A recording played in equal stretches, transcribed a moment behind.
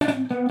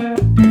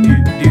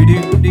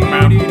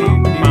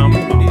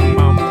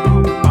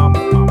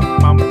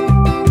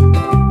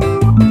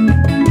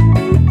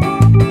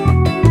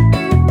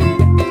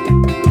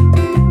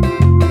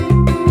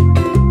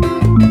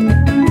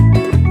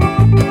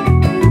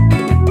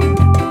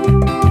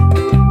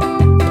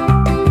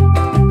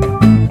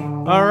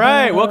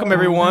welcome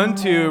everyone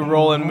to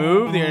Roll and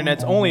Move, the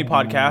internet's only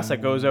podcast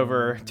that goes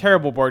over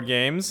terrible board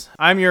games.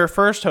 I'm your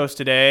first host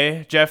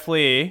today, Jeff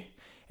Lee,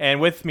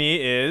 and with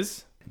me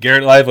is...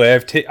 Garrett Lively.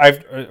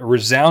 I've a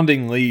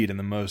resounding lead in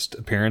the most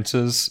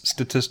appearances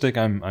statistic.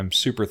 I'm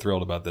super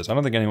thrilled about this. I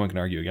don't think anyone can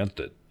argue against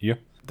it. You?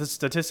 The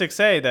statistics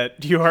say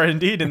that you are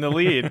indeed in the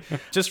lead.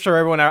 Just for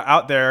everyone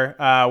out there,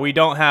 we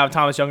don't have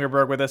Thomas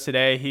Youngerberg with us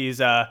today.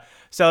 He's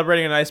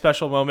celebrating a nice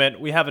special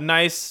moment. We have a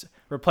nice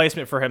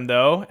replacement for him,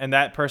 though, and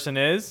that person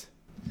is...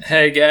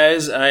 Hey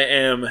guys, I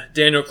am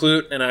Daniel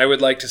Clute, and I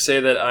would like to say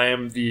that I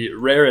am the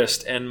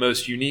rarest and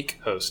most unique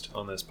host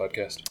on this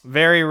podcast.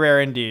 Very rare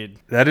indeed.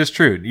 That is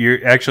true.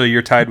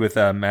 You're tied with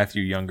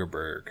Matthew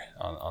Youngerberg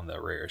on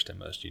the rarest and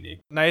most unique.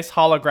 Nice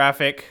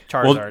holographic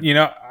Charizard.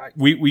 Well,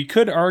 we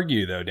could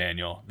argue though,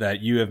 Daniel,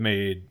 that you have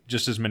made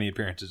just as many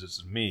appearances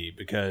as me,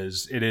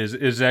 because it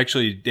is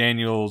actually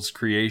Daniel's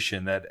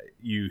creation that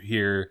you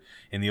hear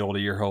in the old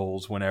ear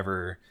holes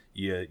whenever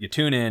you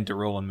tune in to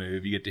Roll and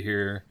Move. You get to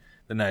hear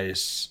the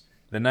nice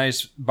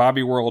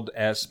Bobby's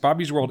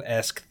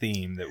World-esque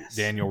theme that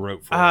Daniel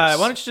wrote for us.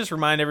 Why don't you just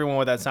remind everyone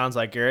what that sounds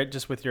like, Garrett?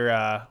 Just with your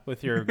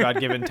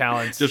God-given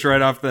talents. just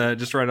right off the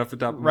top of my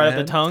head. Right at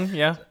the tongue,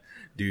 yeah.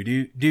 Do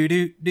do do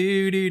do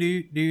do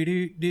do do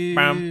do do.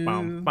 Bum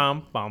bum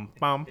bum bum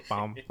bum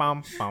bum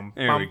bum bum.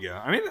 There we go.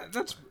 I mean, that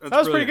was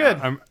really pretty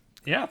good.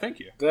 Yeah, thank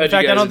you. Glad In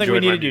fact, I don't think we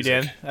enjoyed my needed you,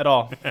 music. Dan, at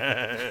all.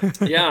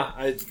 Yeah,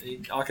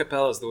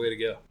 acapella is the way to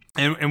go.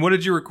 And what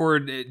did you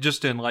record,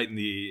 just to enlighten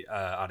the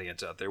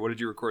audience out there, what did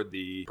you record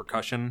the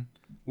percussion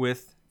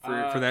with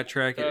for that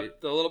track? The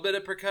little bit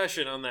of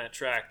percussion on that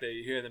track that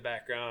you hear in the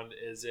background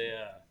is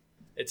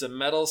it's a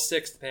metal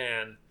sixth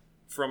pan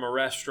from a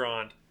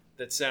restaurant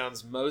that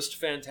sounds most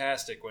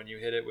fantastic when you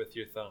hit it with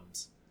your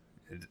thumbs.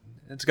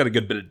 It's got a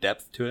good bit of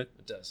depth to it.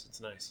 It does. It's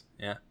nice.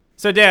 Yeah.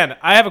 So, Dan,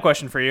 I have a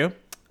question for you.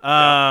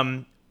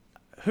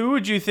 Who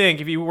would you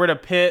think, if you were to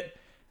pit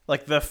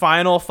like the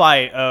final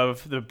fight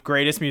of the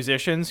greatest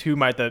musicians, who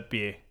might that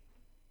be?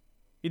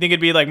 You think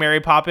it'd be like Mary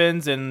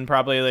Poppins and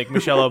probably like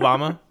Michelle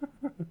Obama?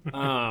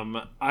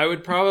 I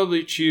would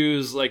probably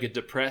choose like a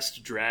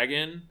depressed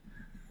dragon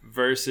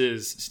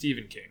versus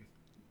Stephen King.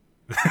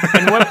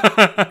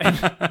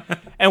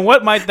 And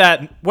what might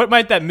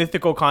that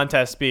mythical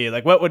contest be?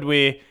 Like what would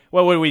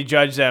we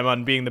judge them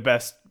on being the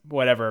best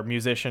whatever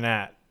musician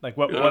at? Like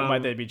what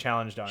might they be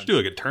challenged on? Should do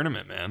like a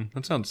tournament, man.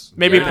 That sounds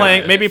maybe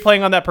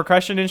playing on that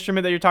percussion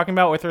instrument that you're talking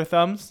about with her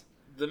thumbs.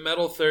 The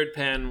metal third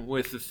pan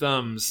with the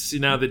thumbs. See,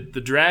 now the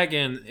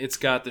dragon, it's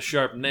got the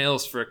sharp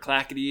nails for a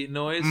clackety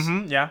noise.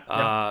 Mm-hmm, yeah.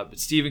 But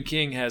Stephen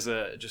King has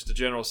just a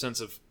general sense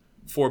of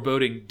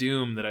foreboding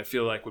doom that I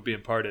feel like would be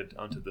imparted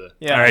onto the...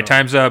 Yeah. All right,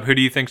 time's up. Who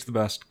do you think's the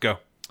best? Go.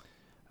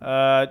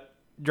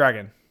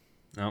 Dragon.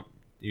 Nope.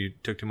 You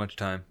took too much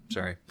time.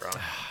 Sorry.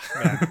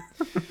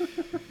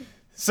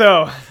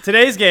 So,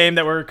 today's game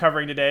that we're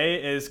covering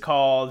today is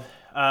called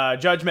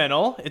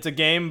Judgmental. It's a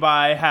game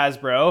by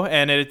Hasbro,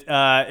 and it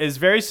is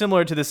very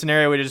similar to the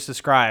scenario we just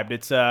described.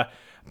 It's a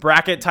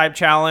bracket-type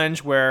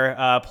challenge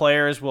where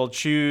players will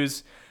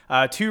choose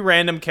two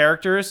random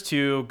characters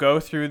to go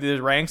through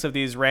the ranks of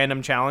these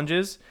random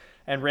challenges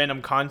and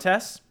random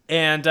contests.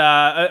 And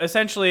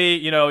essentially,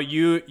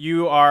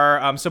 you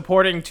are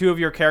supporting two of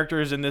your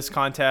characters in this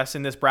contest,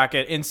 in this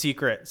bracket, in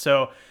secret.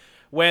 So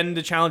when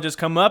the challenges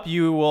come up,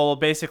 you will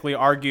basically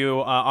argue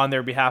on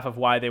their behalf of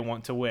why they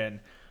want to win.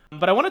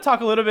 But I want to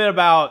talk a little bit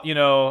about,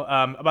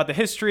 about the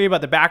history,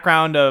 about the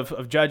background of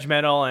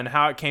Judgmental and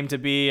how it came to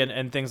be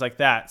and things like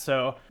that.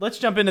 So let's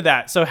jump into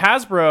that. So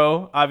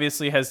Hasbro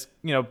obviously has,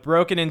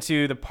 broken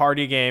into the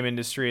party game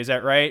industry. Is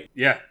that right?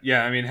 Yeah.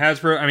 I mean,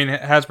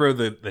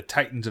 Hasbro, the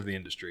titans of the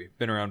industry,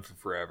 been around for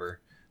forever.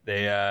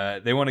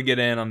 They want to get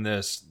in on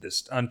this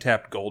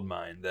untapped gold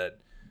mine that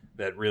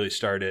really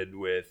started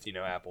with,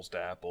 Apples to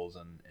Apples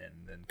and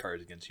then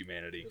Cards Against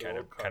Humanity kind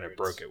of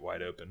broke it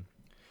wide open.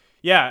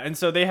 Yeah, and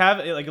so they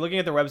have, like, looking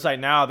at their website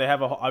now, they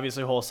have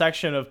obviously a whole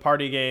section of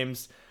party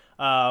games,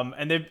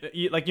 and they've,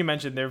 like you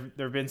mentioned,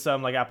 there've been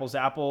some like Apples to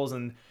Apples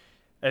and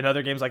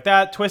other games like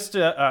that.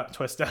 Twister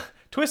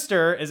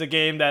is a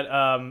game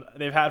that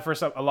they've had for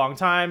a long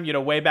time,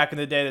 way back in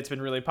the day, that's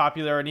been really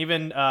popular, and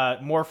even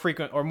more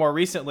frequent or more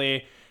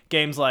recently,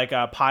 games like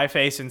Pie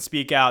Face and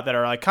Speak Out that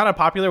are like kind of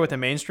popular with the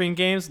mainstream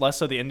games, less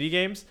so the indie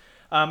games.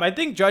 I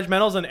think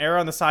Judgmental's an error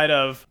on the side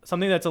of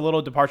something that's a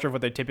little departure of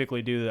what they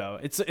typically do, though.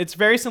 It's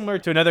very similar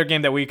to another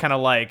game that we kind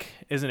of like,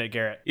 isn't it,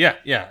 Garrett? Yeah.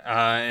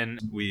 And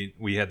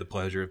we had the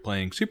pleasure of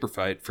playing Super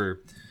Fight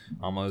for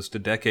almost a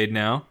decade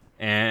now,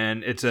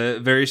 and it's a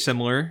very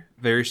similar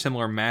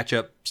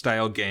matchup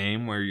style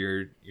game where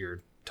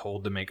you're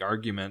told to make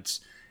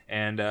arguments,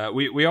 and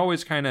we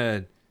always kind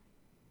of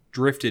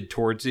drifted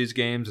towards these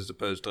games as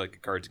opposed to like a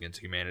Cards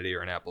Against Humanity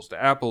or an Apples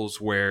to Apples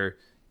where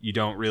you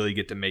don't really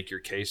get to make your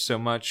case so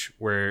much.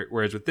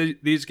 Whereas with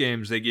these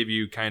games, they give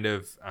you kind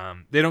of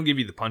they don't give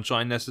you the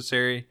punchline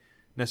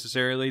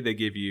necessarily. They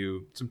give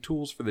you some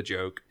tools for the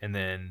joke, and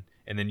then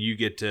you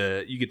get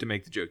to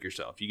make the joke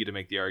yourself. You get to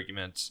make the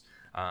arguments.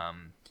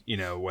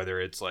 Whether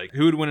it's like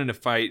who would win in a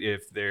fight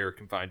if they're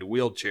confined to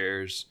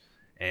wheelchairs,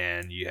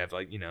 and you have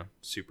like, you know,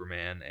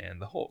 Superman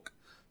and the Hulk.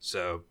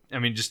 So, I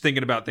mean, just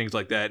thinking about things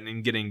like that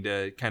and getting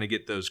to kind of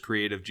get those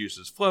creative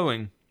juices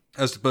flowing,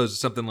 as opposed to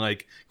something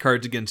like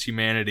Cards Against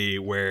Humanity,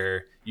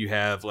 where you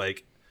have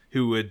like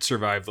who would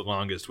survive the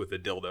longest with a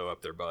dildo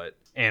up their butt,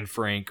 Anne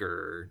Frank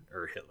or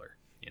Hitler.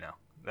 You know,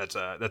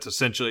 that's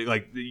essentially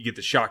like you get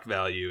the shock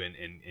value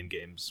in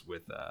games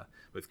with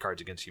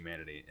Cards Against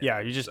Humanity.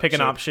 Yeah, you just pick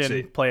an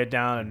option, play it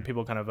down, and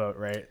people kind of vote,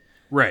 right?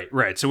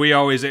 Right. So we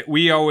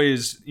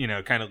always, you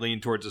know, kind of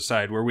lean towards the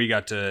side where we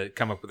got to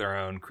come up with our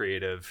own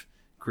creative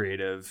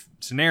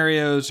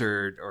scenarios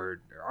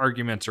or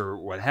arguments or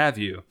what have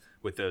you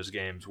with those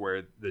games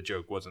where the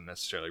joke wasn't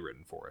necessarily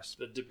written for us.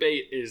 The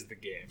debate is the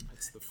game.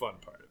 It's the fun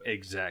part of it.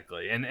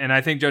 Exactly. And I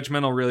think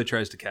Judgmental really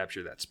tries to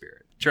capture that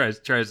spirit.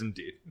 Tries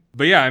indeed.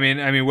 But yeah, I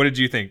mean, what did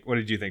you think? What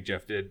did you think,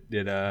 Jeff? Did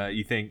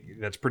you think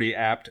that's pretty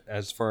apt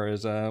as far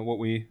as what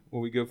we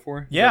go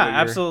for? Yeah,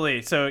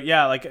 absolutely. So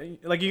yeah, like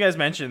you guys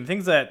mentioned,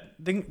 the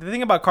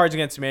thing about Cards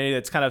Against Humanity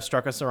that's kind of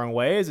struck us the wrong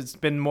way is it's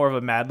been more of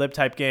a Mad Lib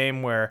type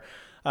game where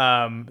they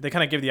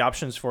kind of give the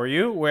options for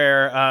you.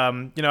 Where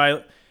you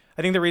know,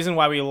 I think the reason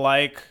why we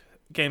like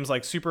games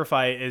like Super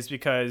Fight is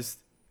because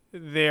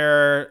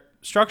they're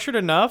structured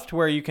enough to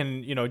where you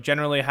can, you know,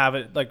 generally have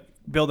it like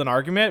build an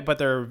argument, but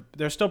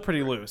they're still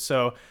pretty loose.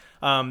 So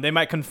they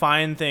might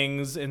confine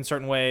things in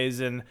certain ways.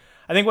 And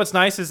I think what's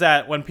nice is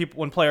that when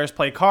players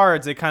play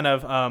cards, they kind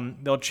of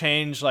they'll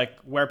change like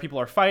where people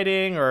are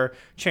fighting or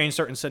change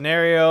certain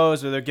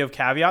scenarios, or they'll give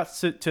caveats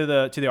to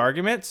the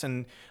arguments,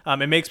 and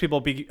it makes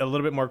people be a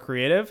little bit more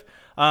creative.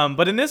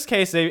 But in this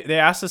case, they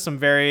asked us some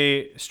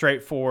very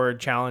straightforward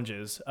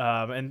challenges,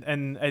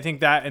 and I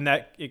think that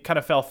it kind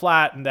of fell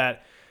flat, in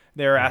that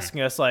they were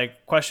asking us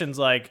like questions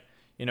like,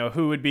 you know,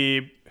 who would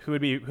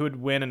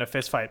win in a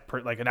fist fight,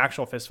 like an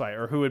actual fist fight,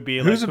 or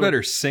who's a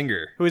better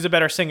singer? Who is a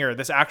better singer,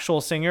 this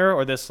actual singer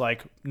or this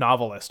like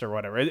novelist or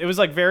whatever? It was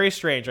like very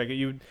strange. Like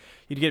you'd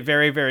get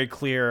very, very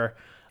clear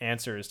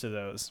answers to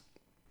those.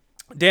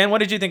 Dan, what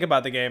did you think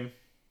about the game?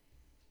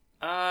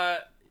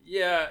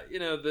 Yeah, you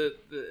know,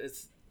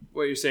 it's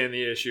what you're saying.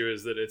 The issue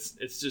is that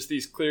it's just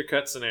these clear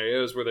cut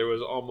scenarios where there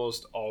was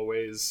almost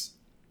always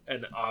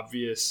an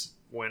obvious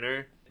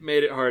winner. It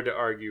made it hard to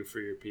argue for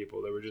your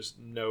people. There were just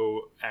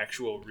no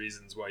actual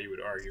reasons why you would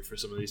argue for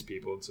some of these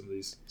people in some of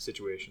these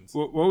situations.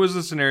 What was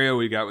the scenario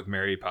we got with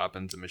Mary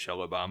Poppins and Michelle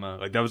Obama?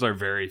 Like that was our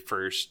very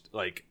first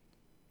like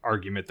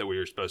argument that we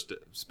were supposed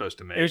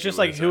to make. It was just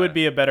like who would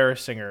be a better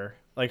singer?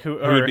 Like who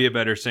would be a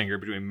better singer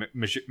between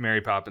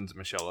Mary Poppins and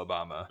Michelle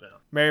Obama? Yeah.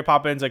 Mary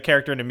Poppins, a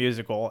character in a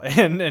musical,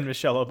 and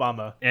Michelle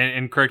Obama.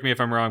 And correct me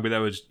if I'm wrong, but that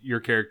was your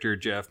character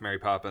Jeff, Mary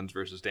Poppins,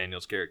 versus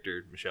Daniel's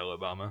character Michelle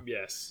Obama.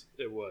 Yes,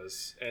 it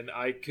was, and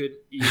I couldn't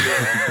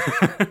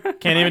even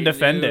can't even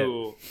defend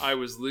it. I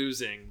was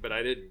losing, but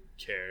I didn't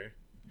care.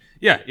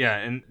 Yeah,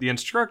 and the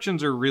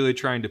instructions are really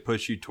trying to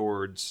push you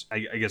towards, I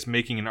guess,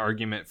 making an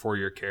argument for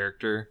your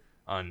character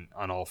on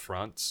all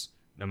fronts,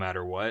 no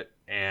matter what.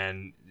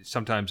 And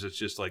sometimes it's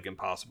just like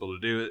impossible to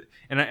do it.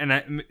 And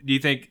I do you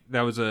think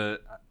that was I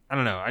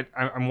don't know.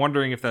 I'm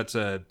wondering if that's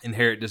a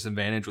inherent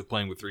disadvantage with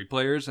playing with 3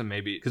 players, and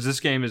maybe because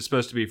this game is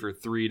supposed to be for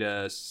 3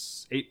 to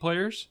 8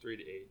 players. 3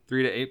 to 8.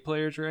 3 to 8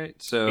 players,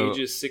 right? So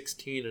ages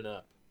 16 and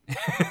up.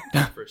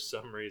 For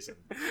some reason.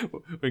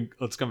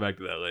 Let's come back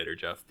to that later,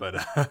 Jeff. But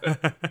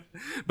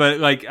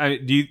like,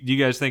 do you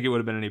guys think it would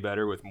have been any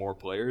better with more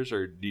players,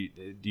 or do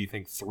you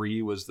think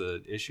 3 was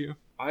the issue?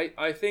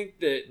 I think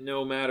that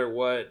no matter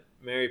what,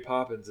 Mary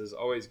Poppins is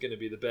always going to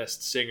be the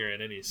best singer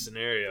in any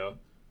scenario.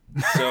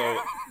 So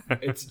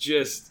it's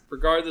just,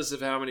 regardless of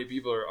how many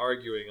people are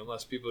arguing,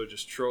 unless people are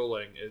just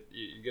trolling,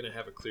 you're going to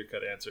have a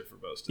clear-cut answer for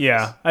most of this.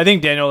 Yeah, I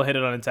think Daniel hit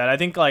it on its head. I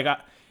think like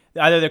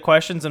either the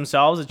questions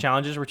themselves, the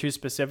challenges were too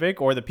specific,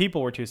 or the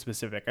people were too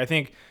specific. I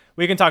think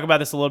we can talk about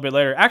this a little bit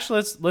later.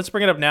 Actually, let's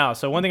bring it up now.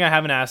 So one thing I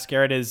haven't asked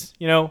Garrett is,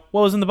 you know,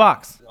 what was in the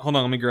box? Hold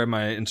on, let me grab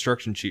my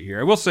instruction sheet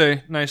here. I will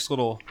say, nice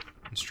little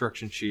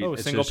instruction sheet. Oh, a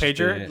single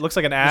pager? It looks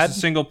like an ad. It's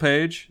a single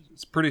page.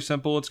 It's pretty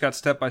simple. It's got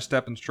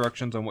step-by-step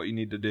instructions on what you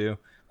need to do.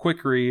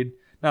 Quick read.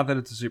 Not that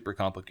it's a super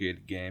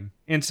complicated game.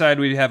 Inside,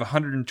 we have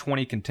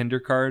 120 contender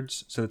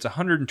cards. So it's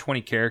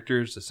 120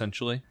 characters,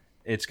 essentially.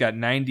 It's got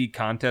 90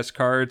 contest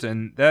cards,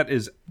 and that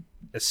is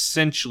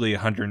essentially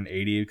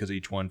 180 because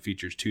each one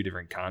features 2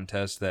 different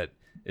contests that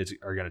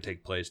are going to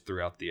take place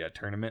throughout the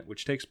tournament,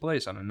 which takes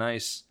place on a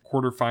nice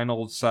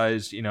quarterfinal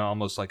size, you know,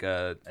 almost like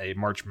a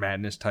March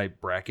Madness type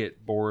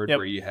bracket board. Yep.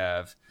 Where you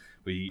have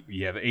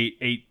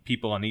eight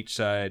people on each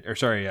side, or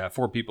sorry,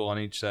 4 people on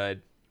each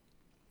side,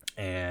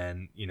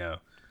 and you know,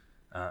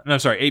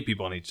 8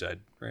 people on each side,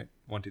 right?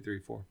 1, 2, 3,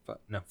 4, 5.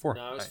 No, 4.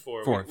 No, it was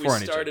 4. Four We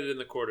on each started side. in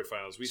the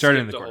quarterfinals. We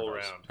started skipped in the whole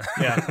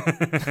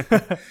quarterfinals.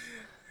 round. Yeah.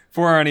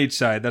 4 on each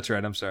side. That's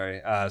right. I'm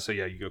sorry. So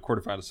yeah, you go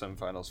quarterfinals,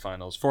 semifinals,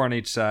 finals. 4 on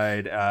each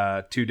side.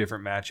 2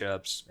 different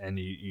matchups, and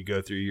you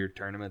go through your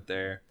tournament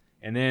there.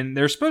 And then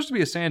there's supposed to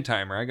be a sand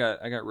timer. I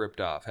got ripped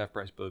off. Half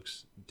Price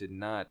Books did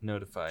not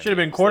notify me. Should have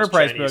been quarter Those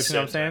price Chinese books. You know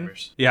what I'm sand saying?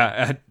 timers.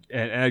 Yeah,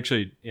 and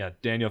actually, yeah,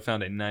 Daniel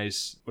found a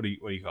nice what do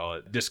you call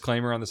it?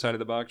 Disclaimer on the side of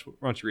the box. Why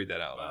don't you read that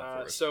out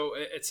loud for us? So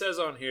it says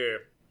on here,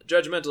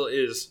 Judgmental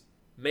is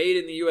made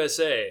in the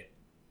USA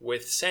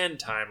with sand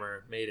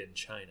timer made in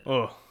China.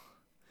 Oh,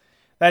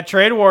 that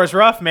trade war is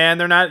rough, man.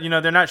 They're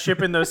not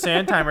shipping those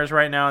sand timers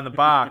right now in the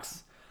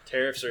box.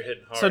 Tariffs are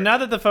hitting hard. So now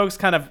that the folks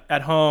kind of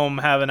at home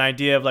have an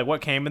idea of like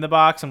what came in the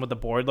box and what the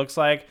board looks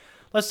like,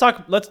 let's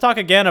talk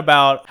again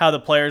about how the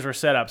players were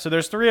set up. So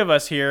there's 3 of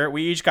us here.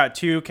 We each got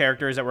 2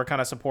 characters that we're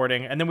kind of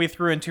supporting, and then we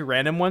threw in 2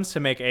 random ones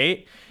to make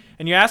 8.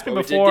 And you asked me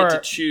before. We did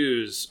get to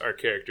choose our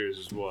characters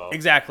as well.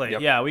 Exactly.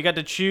 Yep. Yeah, we got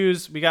to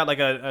choose. We got like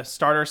a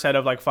starter set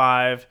of like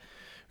 5.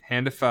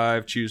 Hand of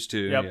 5, choose 2.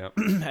 Yep.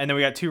 And then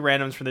we got 2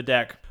 randoms from the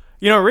deck.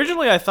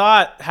 Originally I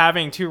thought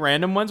having 2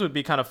 random ones would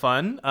be kind of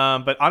fun,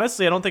 but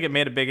honestly, I don't think it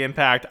made a big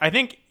impact. I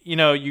think,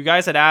 you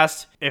guys had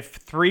asked if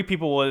 3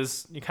 people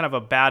was kind of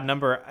a bad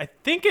number. I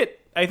think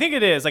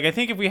it is. Like, I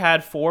think if we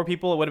had 4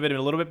 people, it would have been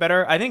a little bit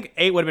better. I think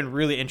 8 would have been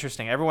really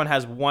interesting. Everyone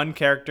has 1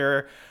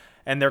 character,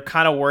 and they're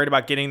kind of worried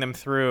about getting them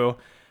through.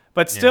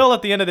 But still,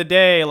 at the end of the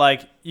day,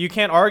 like, you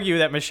can't argue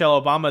that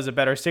Michelle Obama is a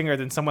better singer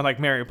than someone like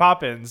Mary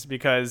Poppins,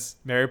 because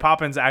Mary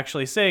Poppins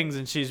actually sings,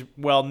 and she's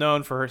well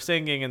known for her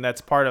singing, and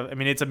that's part of. I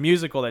mean, it's a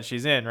musical that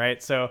she's in,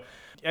 right? So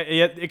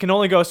it can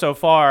only go so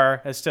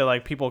far as to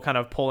like people kind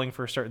of pulling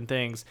for certain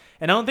things,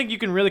 and I don't think you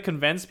can really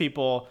convince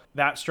people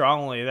that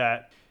strongly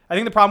that. I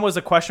think the problem was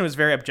the question was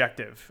very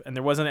objective, and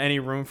there wasn't any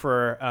room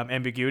for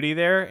ambiguity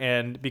there,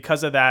 and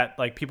because of that,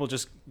 like people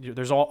just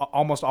there's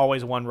almost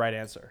always one right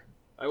answer.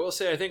 I will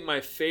say I think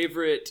my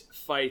favorite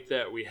fight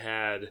that we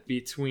had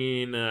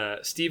between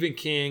Stephen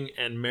King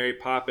and Mary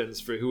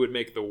Poppins for who would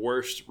make the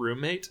worst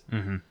roommate.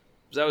 Mm-hmm.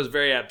 That was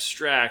very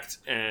abstract,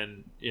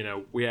 and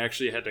we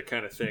actually had to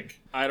kind of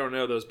think. I don't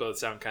know; those both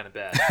sound kind of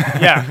bad.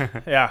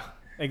 Yeah,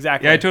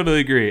 exactly. Yeah, I totally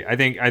agree. I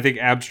think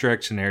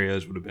abstract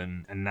scenarios would have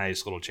been a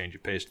nice little change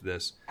of pace to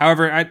this.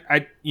 However,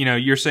 I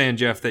you're saying,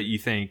 Jeff, that you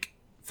think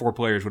 4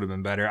 players would have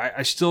been better.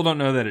 I still don't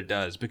know that it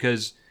does,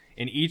 because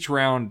in each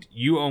round,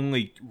 you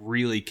only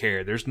really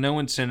care. There's no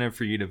incentive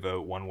for you to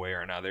vote one way or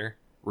another,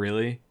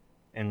 really,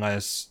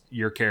 unless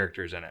your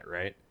character's in it,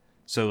 right?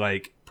 So,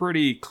 like,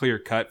 pretty clear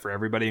cut for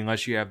everybody,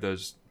 unless you have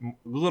those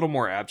little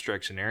more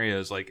abstract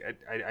scenarios. Like,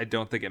 I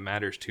don't think it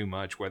matters too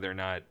much whether or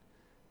not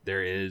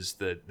there is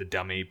the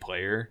dummy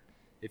player,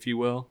 if you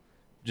will,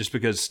 just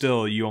because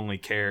still you only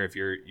care if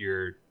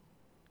your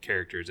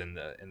character's in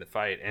the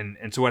fight.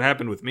 And so what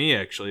happened with me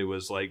actually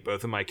was, like,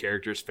 both of my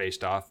characters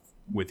faced off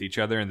with each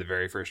other in the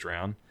very first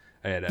round.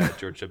 I had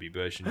George W.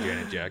 Bush and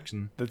Janet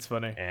Jackson. That's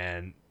funny.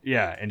 And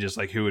just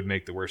like who would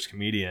make the worst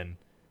comedian.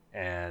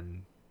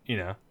 And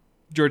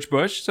George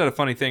Bush said a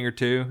funny thing or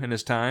two in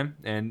his time,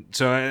 and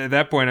so at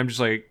that point I'm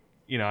just like,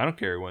 I don't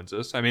care who wins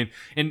this. I mean,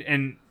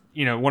 and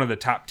one of the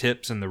top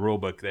tips in the rule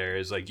book there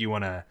is like you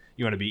want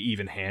to be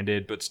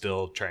even-handed but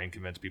still try and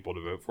convince people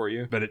to vote for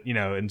you. But in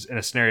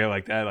a scenario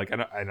like that, like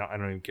I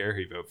don't even care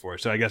who you vote for.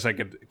 So I guess I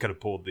could have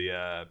pulled the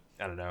I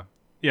don't know.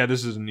 Yeah,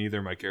 this isn't either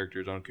of my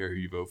characters. I don't care who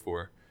you vote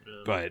for.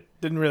 But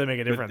didn't really make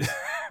a difference.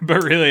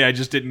 But really, I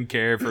just didn't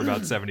care for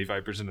about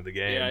 75% of the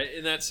game. Yeah,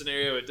 in that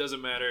scenario, it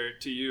doesn't matter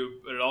to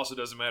you, but it also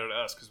doesn't matter to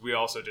us because we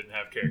also didn't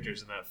have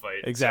characters in that fight.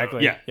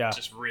 Exactly. So Yeah. It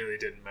just really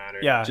didn't matter.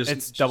 Yeah, Just,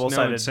 it's just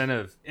double-sided. no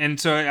incentive. And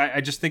so I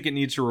just think it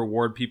needs to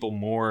reward people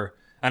more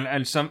and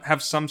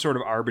have some sort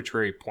of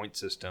arbitrary point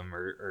system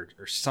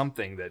or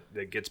something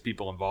that gets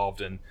people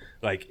involved in.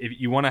 Like, if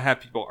you want to have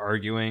people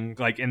arguing,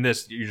 like in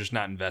this, you're just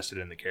not invested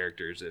in the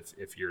characters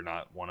if you're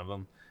not one of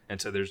them. And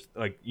so there's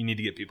like you need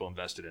to get people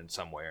invested in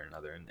some way or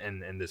another.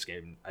 And this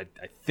game, I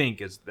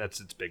think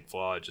that's its big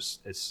flaw.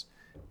 It's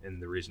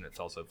and the reason it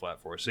fell so flat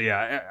for us. So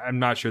yeah, I'm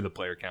not sure the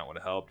player count would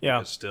have helped. Yeah.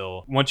 Because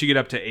still, once you get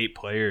up to 8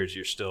 players,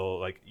 you're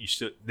still like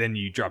then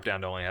you drop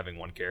down to only having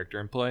 1 character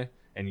in play,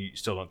 and you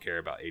still don't care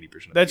about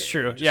 80% of That's the game.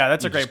 true. You just- Yeah,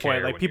 that's you a great just care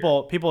point. Like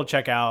when people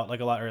check out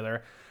like a lot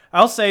earlier.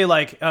 I'll say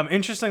like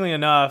interestingly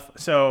enough,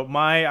 so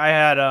I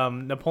had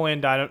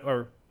Napoleon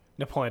I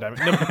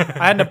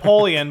had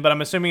Napoleon, but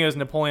I'm assuming it was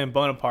Napoleon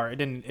Bonaparte. It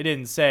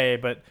didn't say,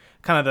 but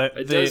kind of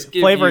It the does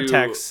give flavor you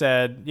text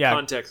said, yeah.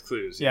 Context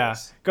clues. Yeah.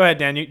 Yes. Go ahead,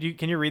 Dan. You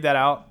can you read that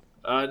out?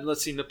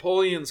 Let's see.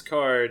 Napoleon's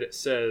card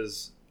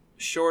says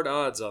short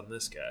odds on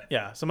this guy.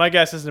 Yeah. So my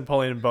guess is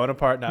Napoleon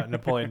Bonaparte, not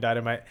Napoleon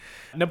Dynamite.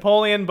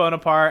 Napoleon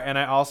Bonaparte, and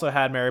I also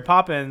had Mary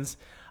Poppins.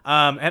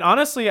 And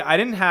honestly, I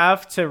didn't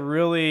have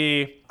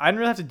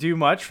to do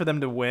much for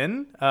them to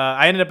win.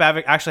 I ended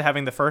up actually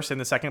having the first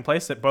and the second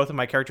place, that both of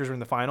my characters were in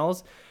the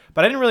finals,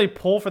 but I didn't really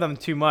pull for them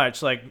too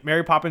much. Like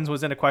Mary Poppins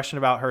was in a question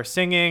about her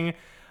singing.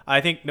 I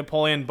think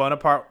Napoleon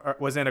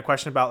Bonaparte was in a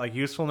question about like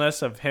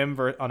usefulness of him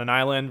on an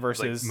island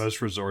versus like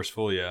most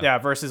resourceful. yeah,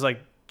 versus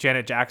like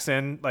Janet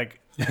Jackson. Like,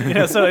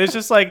 so it's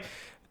just like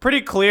pretty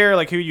clear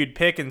like who you'd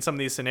pick in some of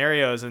these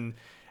scenarios. And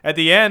at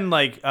the end,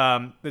 like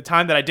the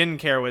time that I didn't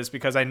care was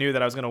because I knew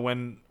that I was going to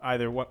win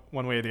either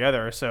one way or the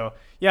other. So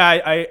yeah,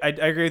 I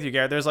agree with you,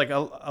 Garrett. There's like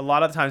a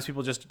lot of times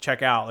people just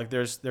check out. Like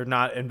they're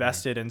not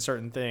invested in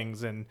certain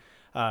things and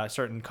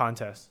certain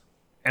contests.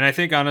 And I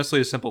think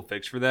honestly, a simple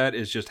fix for that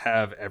is just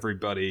have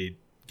everybody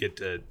get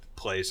to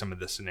play some of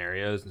the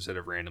scenarios instead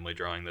of randomly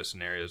drawing those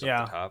scenarios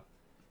off the top.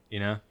 You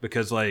know,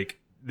 because like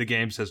the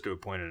game says to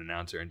appoint an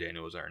announcer, and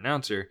Daniel was our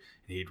announcer,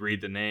 and he'd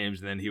read the names,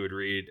 and then he would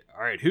read,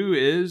 all right, who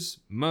is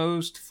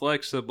most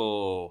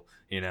flexible?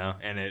 You know,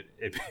 and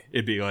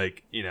it'd be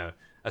like, you know,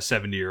 a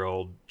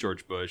 70-year-old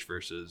George Bush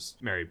versus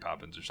Mary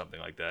Poppins or something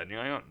like that. And you're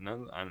like,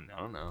 I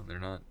don't know, they're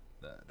not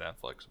that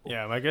flexible.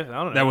 Yeah, I guess I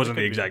don't know. That wasn't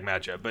the exact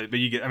matchup, but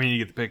you get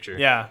the picture.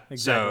 Yeah,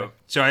 exactly.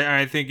 So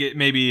I think it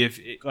maybe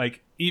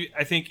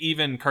I think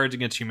even Cards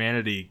Against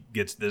Humanity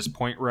gets this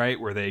point right,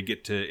 where they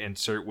get to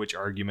insert which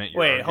argument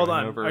you're arguing hold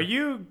on. over. Are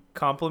you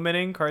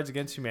complimenting Cards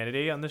Against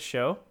Humanity on this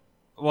show?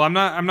 Well, I'm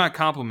not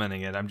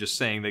complimenting it. I'm just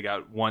saying they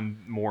got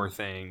one more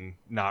thing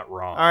not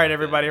wrong. All right,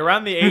 everybody.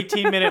 Around the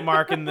 18-minute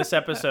mark in this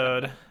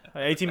episode,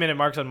 18-minute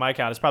marks on my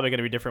count. It's probably going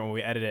to be different when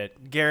we edit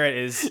it. Garrett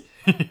is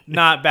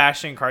not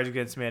bashing Cards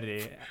Against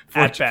Humanity.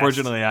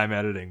 Fortunately, I'm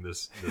editing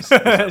this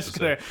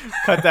episode.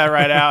 Cut that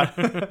right out.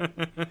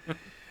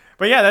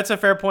 But yeah, that's a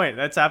fair point.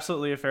 That's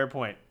absolutely a fair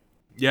point.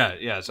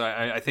 Yeah. So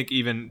I think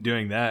even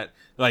doing that,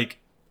 like,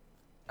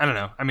 I don't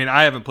know. I mean,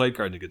 I haven't played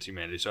Cards Against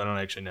Humanity, so I don't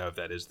actually know if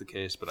that is the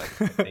case, but I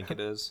think it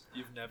is.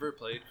 You've never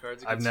played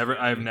Cards Against Humanity?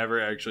 Humanity? I've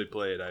never actually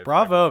played.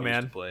 Bravo,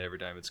 man. To play every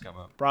time it's come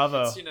up.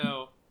 Bravo. It's,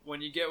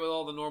 when you get with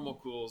all the normal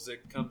cools,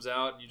 it comes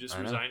out and you just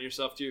resign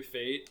yourself to your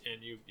fate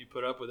and you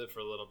put up with it for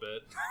a little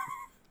bit.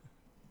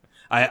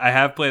 I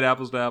have played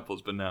Apples to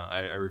Apples, but no,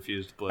 I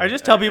refuse to play. I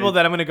just tell people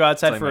that I'm going to go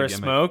outside for a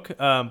smoke,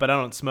 but I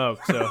don't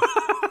smoke, so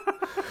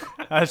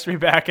I'll just be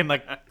back in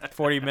like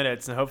 40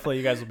 minutes, and hopefully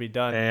you guys will be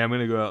done. Hey, I'm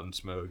going to go out and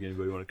smoke.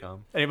 Anybody want to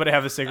come? Anybody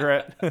have a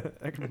cigarette?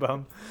 I can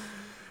bum.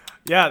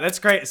 Yeah, that's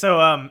great. So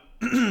I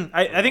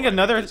think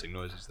another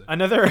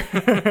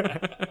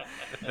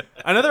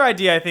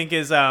idea I think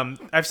is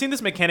I've seen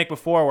this mechanic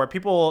before where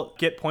people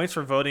get points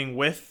for voting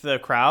with the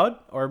crowd,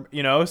 or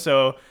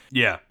so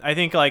yeah. I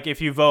think like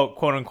if you vote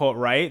quote unquote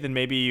right, then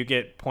maybe you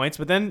get points,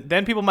 but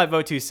then people might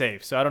vote too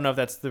safe. So I don't know if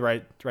that's the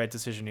right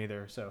decision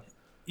either. So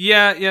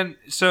yeah.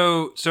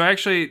 So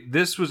actually,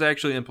 this was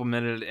actually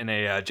implemented in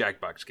a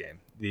Jackbox game.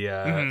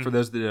 For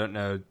those that don't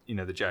know,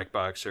 the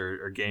Jackbox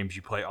are games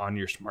you play on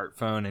your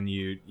smartphone, and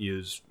you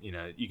use,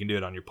 you can do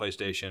it on your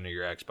PlayStation or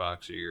your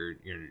Xbox or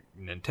your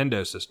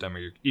Nintendo system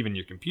or even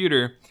your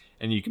computer,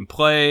 and you can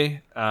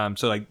play.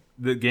 So like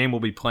the game will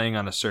be playing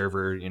on a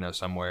server,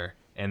 somewhere,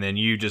 and then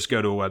you just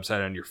go to a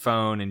website on your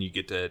phone and you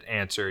get to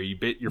answer.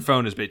 Your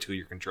phone is basically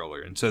your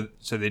controller, and so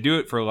they do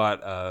it for a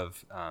lot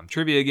of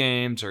trivia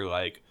games or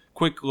like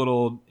quick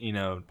little,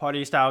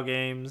 party style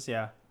games,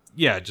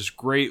 yeah, just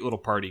great little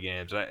party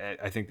games.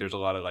 I think there's a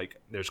lot of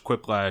there's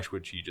Quiplash,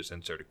 which you just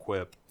insert a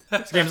quip.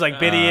 There's games like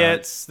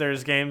Bidiots.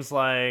 There's games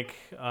like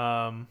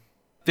Fibbage.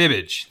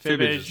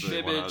 Fibbage is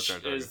the one I was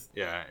trying to talk about.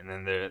 Yeah, and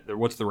then there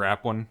what's the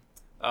rap one?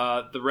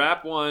 The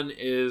rap one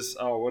is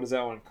what is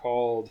that one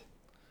called?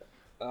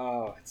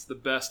 Oh, it's the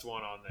best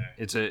one on there.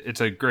 It's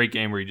a great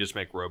game where you just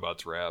make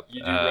robots rap.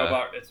 You do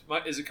robot.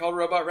 Is it called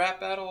Robot Rap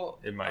Battle?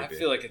 It might be. I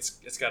feel like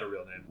it's got a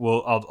real name.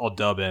 Well, I'll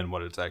dub in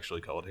what it's actually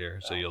called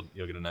here, so you'll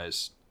get a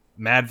nice.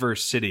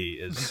 Madverse City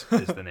is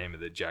the name of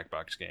the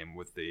Jackbox game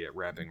with the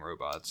rapping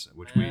robots,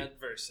 which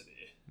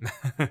Madversity.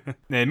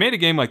 They made a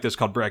game like this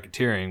called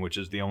Bracketeering, which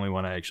is the only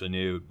one I actually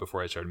knew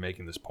before I started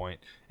making this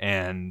point,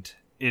 and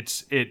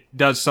it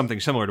does something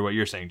similar to what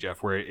you're saying,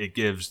 Jeff, where it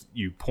gives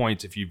you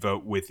points if you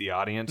vote with the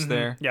audience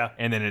there,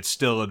 and then it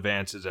still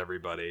advances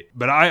everybody.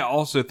 But I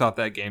also thought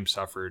that game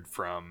suffered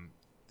from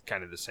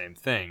kind of the same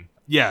thing.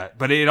 Yeah,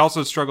 but it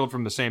also struggled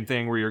from the same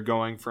thing where you're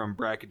going from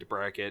bracket to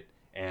bracket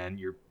and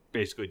you're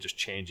basically just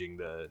changing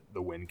the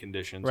win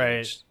conditions in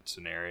each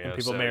scenario. And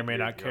people may or may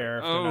not care.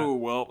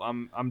 Well,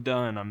 I'm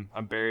done.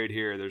 I'm buried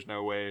here. There's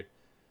no way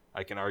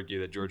I can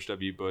argue that George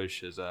W.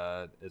 Bush is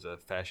a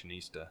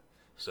fashionista.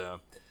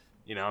 So,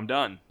 I'm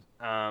done.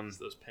 It's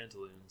those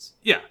pantaloons.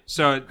 Yeah.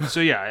 So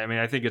yeah. I mean,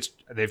 I think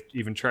they've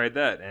even tried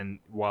that, and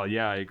while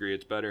I agree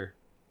it's better,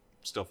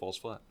 it still falls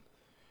flat.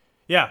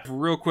 Yeah.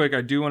 Real quick,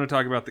 I do want to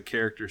talk about the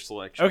character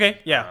selection. Okay.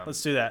 Yeah.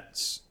 Let's do that.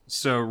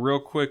 So real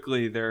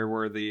quickly, there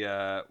were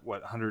the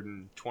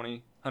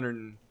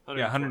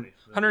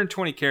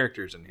 120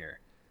 characters in here,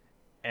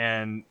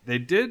 and they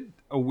did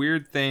a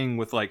weird thing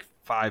with like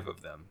 5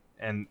 of them,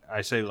 and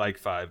I say like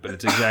 5, but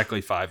it's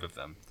exactly 5 of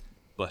them.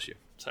 Bless you.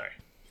 Sorry.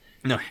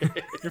 No,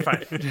 you're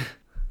fine.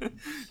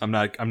 I'm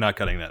not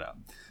cutting that out.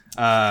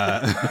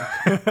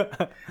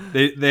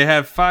 They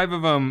have 5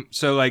 of them,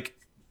 so like.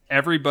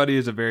 Everybody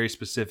is a very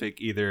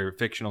specific, either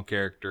fictional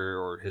character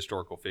or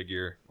historical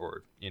figure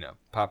or,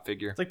 pop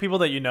figure. It's like people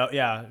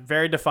that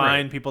very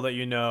defined people that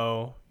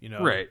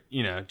Right.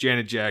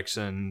 Janet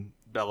Jackson,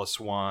 Bella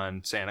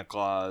Swan, Santa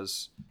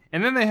Claus.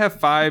 And then they have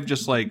 5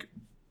 just like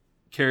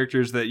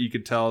characters that you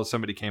could tell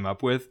somebody came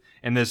up with.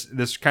 And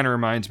this kind of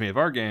reminds me of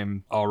our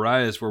game, All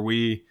Rise, where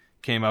we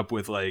came up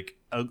with like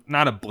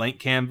not a blank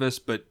canvas,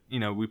 but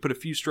we put a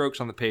few strokes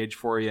on the page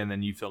for you, and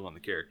then you fill in the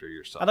character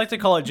yourself. I'd like to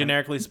call it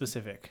generically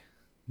specific.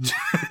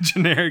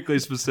 Generically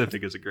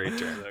specific is a great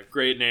term. A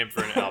great name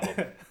for an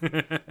album.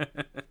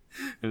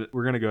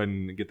 We're gonna go ahead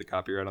and get the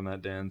copyright on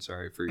that, Dan.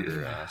 Sorry for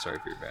your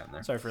ban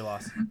there. Sorry for your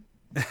loss.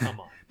 Come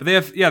on. But they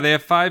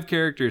have 5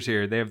 characters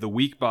here. They have the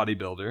weak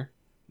bodybuilder.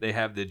 They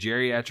have the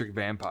geriatric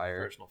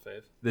vampire. Personal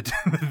fave.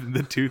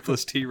 The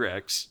toothless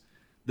T-Rex,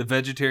 the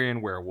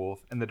vegetarian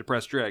werewolf, and the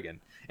depressed dragon.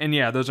 And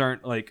yeah, those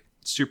aren't like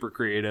super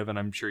creative, and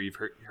I'm sure you've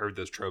heard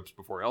those tropes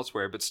before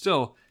elsewhere, but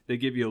still, they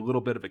give you a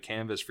little bit of a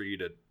canvas for you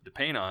to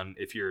paint on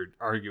if you're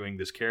arguing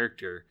this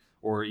character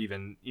or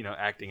even,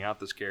 acting out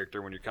this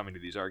character when you're coming to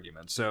these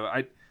arguments. So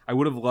I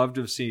would have loved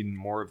to have seen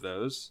more of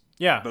those.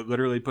 Yeah. But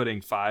literally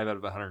putting 5 out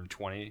of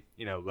 120,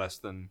 less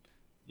than,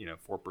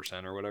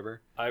 4% or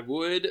whatever. I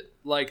would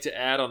like to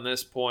add on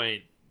this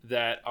point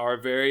that our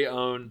very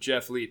own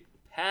Jeff Lee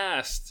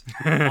passed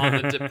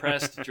on the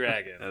depressed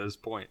dragon. That is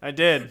point. I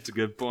did. It's a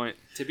good point.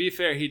 To be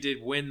fair, he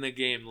did win the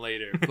game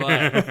later,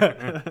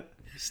 but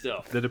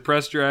still. The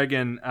depressed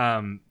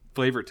dragon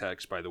flavor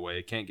text, by the way,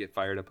 it can't get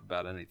fired up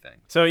about anything.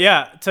 So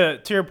yeah,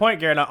 to your point,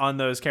 Garrett, on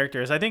those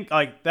characters, I think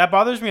like that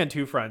bothers me on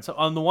 2 fronts.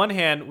 On the one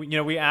hand,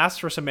 we asked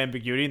for some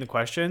ambiguity in the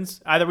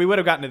questions. Either we would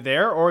have gotten it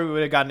there, or we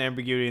would have gotten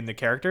ambiguity in the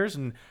characters,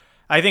 and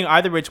I think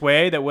either which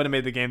way, that would have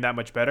made the game that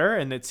much better,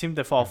 and it seemed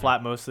to fall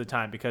flat most of the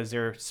time because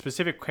there are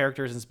specific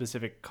characters and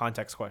specific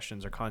context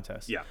questions or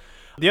contests. Yeah.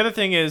 The other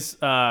thing is,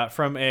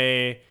 from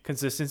a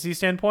consistency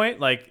standpoint,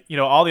 like,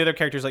 all the other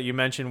characters that you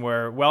mentioned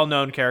were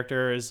well-known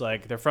characters,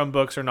 like they're from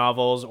books or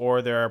novels,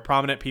 or they're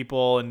prominent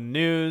people in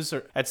news,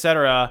 or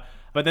etc.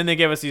 But then they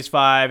gave us these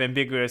 5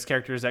 ambiguous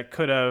characters that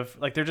could have,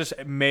 like, they're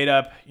just made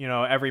up,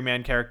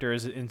 everyman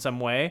characters in some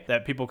way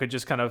that people could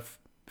just kind of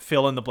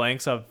fill in the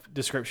blanks of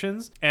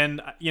descriptions.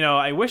 And,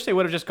 I wish they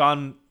would have just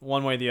gone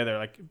one way or the other,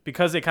 like,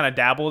 because they kind of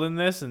dabbled in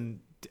this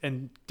and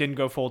didn't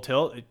go full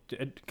tilt.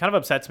 It kind of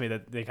upsets me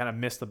that they kind of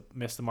missed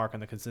the mark on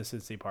the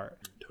consistency part.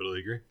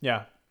 Totally agree.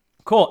 Yeah.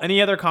 Cool.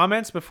 Any other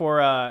comments before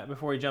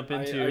we jump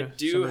into? I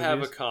do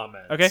have a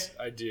comment. Okay.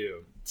 I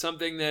do.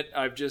 Something that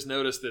I've just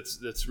noticed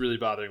that's really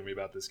bothering me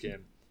about this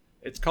game.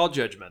 It's called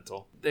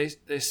Judgmental.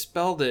 They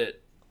spelled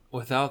it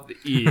without the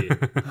E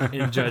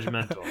in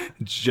Judgmental.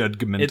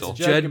 Judgmental. It's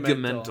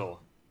Judgmental.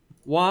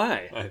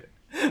 Why?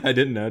 I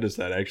didn't notice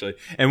that, actually.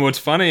 And what's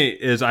funny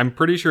is I'm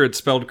pretty sure it's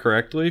spelled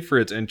correctly for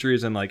its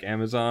entries in like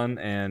Amazon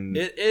and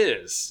It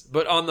is,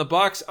 but on the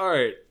box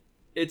art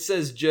it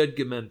says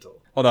Judgmental.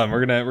 Hold on,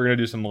 we're gonna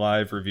do some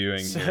live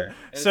reviewing here.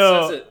 And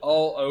So- it says it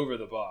all over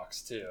the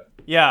box too.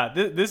 Yeah,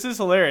 this is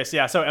hilarious.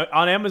 Yeah, so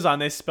on Amazon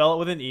they spell it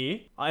with an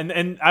E,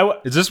 and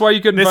Is this why you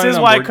couldn't? this find is it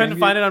on why I Board couldn't Game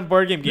find Geek? it on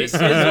Board Game Geek. This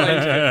is why I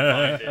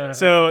couldn't find it.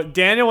 So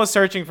Daniel was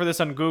searching for this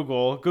on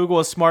Google. Google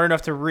was smart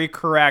enough to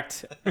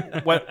recorrect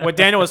what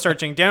Daniel was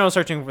searching. Daniel was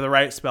searching for the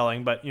right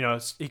spelling, but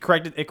he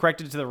corrected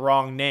it to the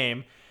wrong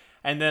name.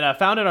 And then I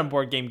found it on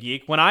Board Game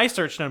Geek. When I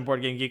searched on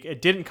Board Game Geek,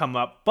 it didn't come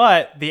up,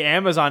 but the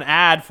Amazon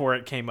ad for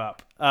it came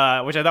up,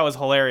 which I thought was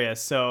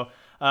hilarious. So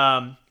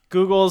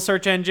Google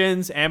search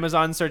engines,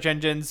 Amazon search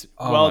engines,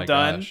 Oh well my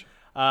done. gosh.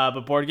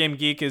 But Board Game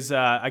Geek is,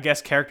 I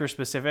guess, character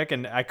specific,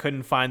 and I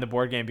couldn't find the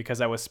board game because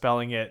I was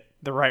spelling it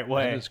the right That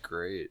way. is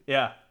great.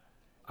 Yeah.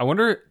 I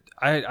wonder.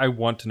 I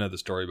want to know the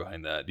story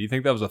behind that. Do you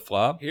think that was a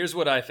flop? Here's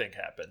what I think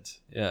happened.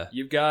 Yeah.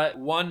 You've got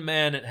one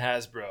man at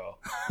Hasbro.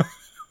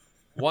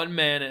 One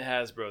man at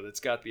Hasbro that's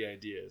got the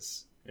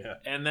ideas. Yeah.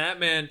 And that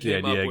man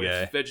came idea up with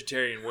guy.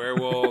 vegetarian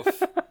werewolf,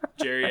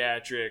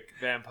 geriatric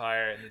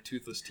vampire, and the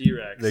toothless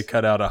T-Rex. They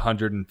cut out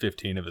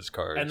 115 of his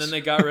cards. And then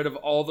they got rid of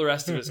all the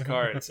rest of his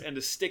cards. And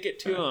to stick it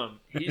to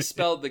him, he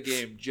spelled the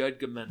game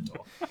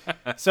Judgmental.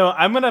 So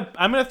I'm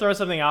gonna throw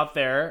something out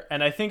there,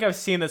 and I think I've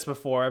seen this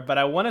before, but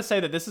I want to say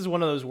that this is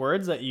one of those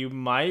words that you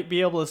might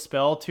be able to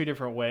spell 2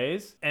 different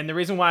ways. And the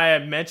reason why I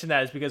mentioned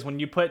that is because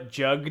when you put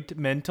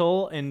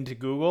judgmental into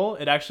Google,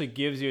 it actually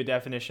gives you a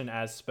definition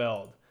as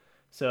spelled.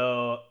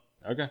 So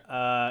Okay.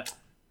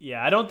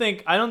 yeah, I don't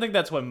think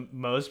that's what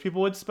most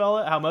people would spell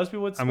it. How most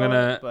people would spell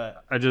it,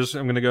 but I'm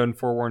gonna go ahead and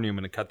forewarn you. I'm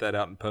gonna cut that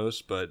out in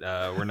post, but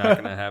we're not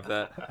gonna have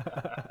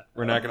that.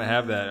 We're not gonna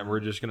have that, and we're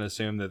just gonna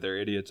assume that they're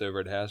idiots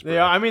over at Hasbro. they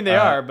are. I mean, they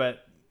are,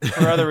 but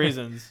for other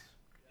reasons.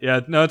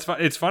 Yeah, no,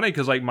 it's funny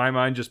because like my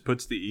mind just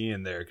puts the E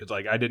in there because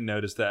like I didn't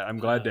notice that. I'm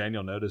glad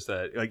Daniel noticed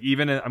that. Like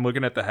even I'm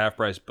looking at the Half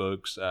Price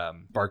Books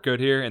barcode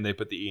here, and they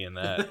put the E in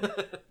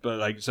that. But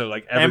like so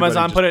like everybody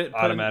Amazon just put it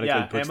automatically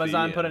yeah. puts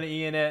Amazon the E put in. an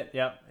E in it.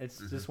 Yep, it's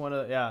just one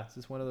of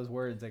those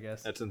words, I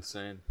guess. That's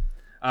insane.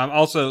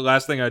 Also,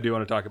 last thing I do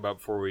want to talk about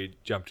before we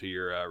jump to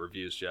your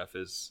reviews, Jeff,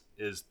 is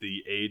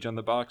the age on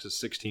the box is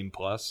 16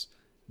 plus.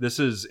 This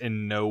is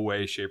in no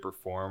way, shape, or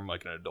form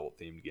like an adult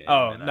themed game.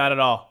 Oh, and not at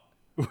all.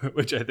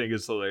 which I think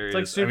is hilarious. It's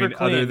like super I mean,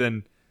 clean. other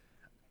than,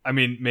 I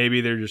mean,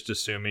 maybe they're just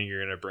assuming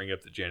you're gonna bring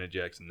up the Janet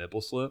Jackson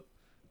nipple slip,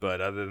 but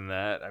other than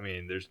that, I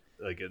mean, there's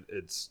like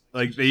it's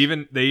like they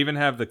even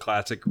have the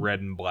classic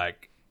red and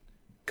black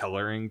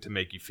coloring to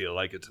make you feel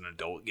like it's an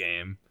adult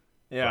game.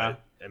 Yeah.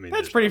 But, I mean,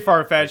 That's there's pretty no-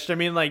 far fetched. I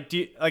mean, like,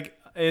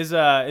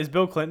 Is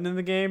Bill Clinton in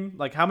the game?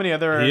 Like, how many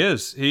other? He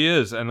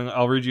is, and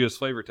I'll read you his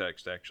flavor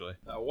text actually.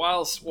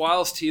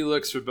 Whilst he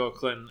looks for Bill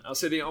Clinton, I'll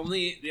say the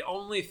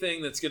only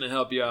thing that's going to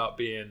help you out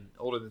being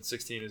older than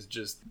 16 is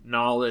just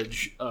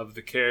knowledge of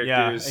the characters.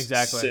 Yeah,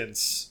 exactly.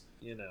 Since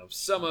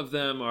some of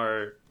them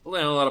are a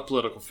lot of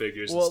political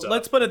figures. Well, and stuff.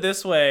 let's put it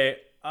this way: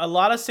 a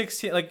lot of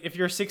 16, like if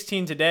you're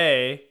 16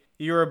 today,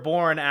 you were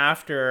born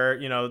after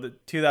the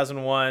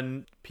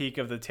 2001 peak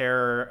of the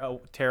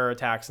terror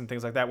attacks and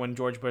things like that, when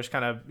George Bush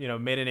kind of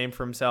made a name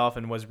for himself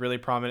and was really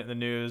prominent in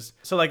the news.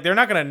 So like they're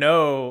not going to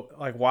know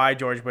like why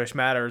George Bush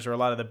matters, or a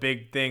lot of the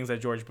big things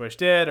that George Bush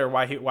did, or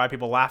why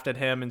people laughed at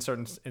him in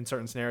certain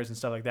scenarios and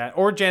stuff like that,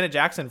 or Janet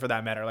Jackson for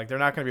that matter. Like they're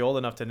not going to be old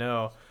enough to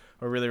know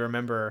or really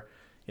remember.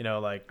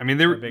 Like, I mean,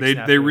 they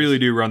really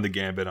do run the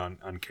gambit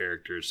on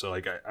characters. So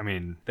like, I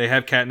mean, they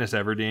have Katniss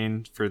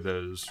Everdeen for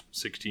those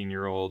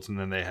 16-year-olds, and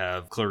then they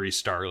have Clarice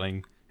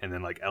Starling, and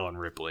then like Ellen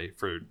Ripley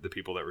for the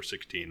people that were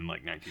 16 in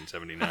like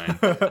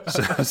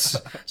 1979.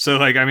 so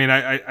like, I mean,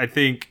 I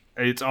think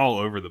it's all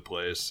over the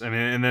place. I mean,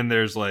 and then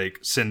there's like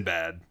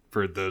Sinbad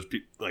for those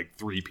like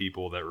 3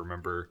 people that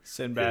remember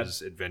Sinbad.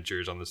 His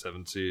adventures on the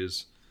 7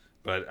 Seas.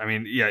 But I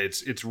mean, yeah,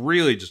 it's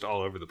really just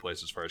all over the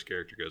place as far as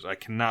character goes. I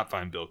cannot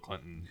find Bill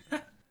Clinton.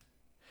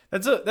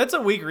 That's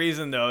a weak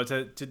reason though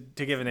to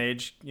give an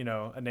age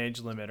an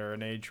age limit or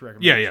an age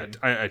recommendation.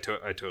 I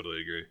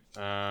totally agree.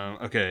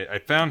 Okay, I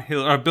found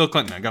Bill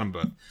Clinton. I got them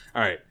both.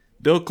 All right,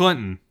 Bill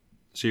Clinton.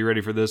 So you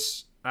ready for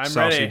this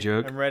saucy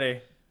joke? I'm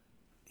ready.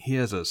 He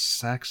has a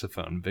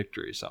saxophone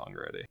victory song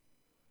ready.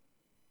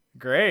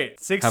 Great,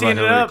 16 and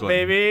up,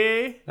 Clinton?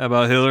 Baby. How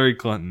about Hillary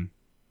Clinton?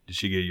 Did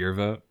she get your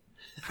vote?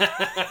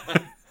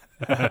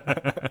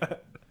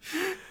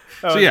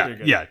 So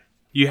yeah.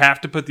 You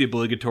have to put the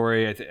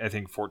obligatory, I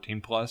think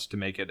 14 plus to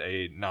make it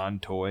a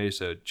non-toy,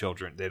 so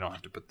children, they don't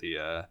have to put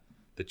the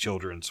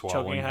children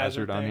swallowing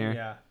hazard on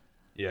here.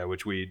 Yeah,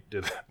 which we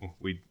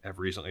have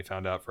recently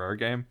found out for our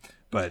game.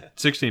 But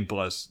 16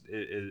 plus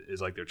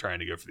is like they're trying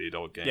to go for the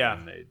adult game. Yeah.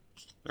 And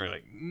they're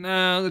like,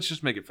 no, let's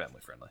just make it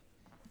family friendly.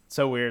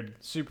 So weird.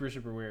 Super,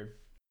 super weird.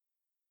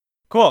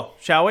 Cool.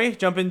 Shall we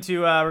jump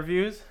into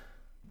reviews?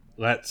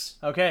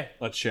 Okay.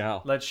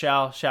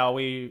 Shall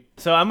we?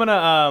 So I'm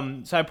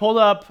gonna so I pulled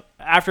up,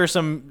 after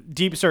some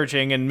deep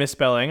searching and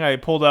misspelling, I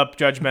pulled up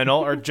Judgmental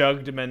or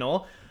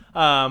Jugdmental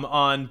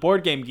on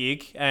Board Game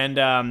Geek, and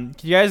can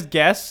you guys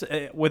guess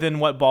within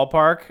what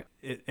ballpark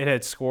it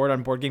had scored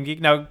on Board Game Geek?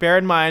 Now bear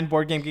in mind,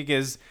 Board Game Geek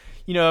is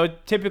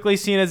typically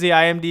seen as the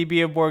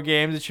IMDb of board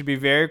games. It should be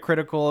very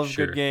critical of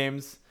good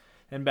games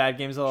and bad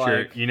games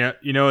alike. Sure.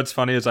 You know what's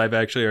funny is I've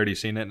actually already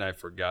seen it and I've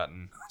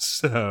forgotten.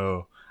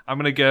 So I'm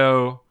gonna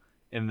go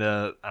in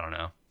the, I don't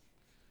know,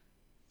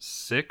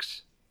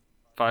 6,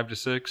 5 to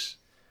 6.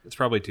 It's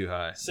probably too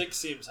high. 6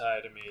 seems high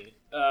to me.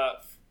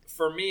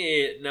 For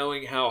me,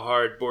 knowing how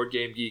hard Board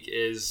Game Geek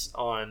is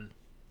on,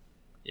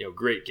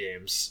 great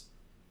games,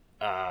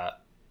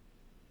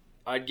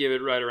 I'd give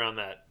it right around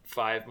that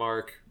 5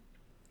 mark,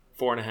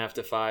 4.5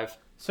 to 5.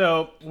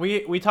 So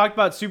we talked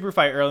about Super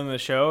Fight early in the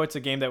show. It's a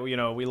game that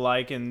we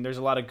like, and there's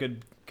a lot of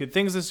good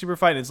things in Super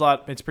Fight.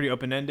 It's pretty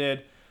open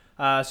ended.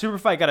 Super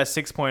Fight got a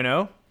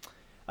 6.0.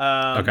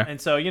 Okay.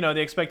 And so,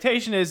 the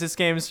expectation is this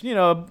game's,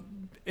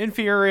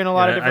 inferior in a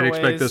lot of different ways. I'd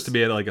expect this to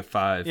be at like a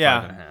 5,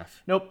 5.5.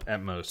 Nope.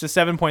 At most. It's a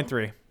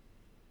 7.3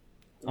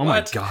 Oh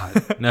my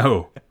God.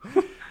 No.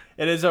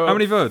 It is how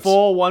many votes?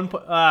 Full one.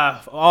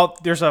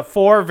 There's a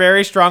 4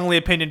 very strongly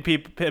opinionated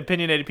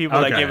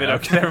people that give it a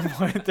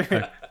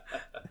 7.3.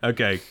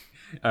 Okay.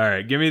 All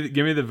right. Give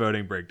me the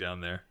voting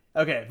breakdown there.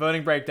 Okay.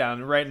 Voting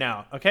breakdown right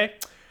now. Okay.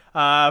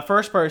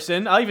 First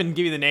person. I'll even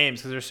give you the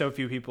names because there's so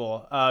few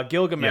people.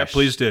 Gilgamesh. Yeah,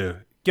 please do.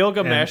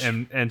 Gilgamesh.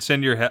 And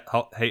send your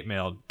hate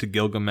mail to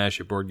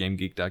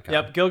Gilgamesh@BoardGameGeek.com.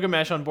 Yep,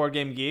 Gilgamesh on Board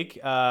Game Geek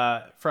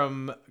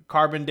from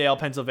Carbondale,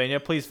 Pennsylvania.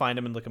 Please find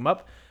him and look him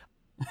up.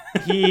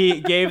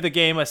 He gave the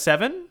game a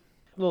 7.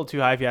 A little too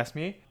high if you ask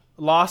me.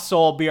 Lost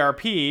Soul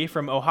BRP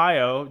from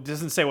Ohio.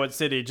 Doesn't say what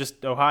city,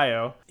 just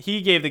Ohio.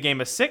 He gave the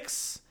game a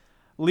 6.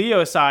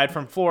 Leo Side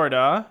from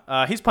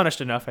Florida. He's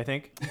punished enough, I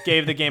think.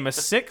 Gave the game a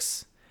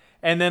 6.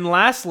 And then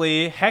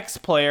lastly, Hex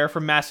Player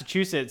from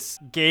Massachusetts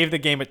gave the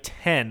game a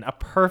 10, a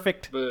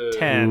perfect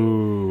 10.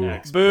 Ooh.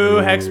 Boo,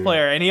 Hex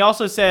Player. And he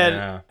also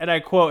said, and I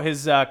quote,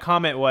 his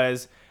comment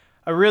was,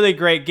 a really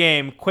great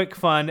game, quick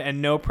fun, and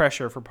no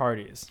pressure for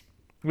parties.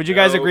 Would you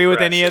guys agree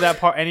with any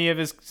of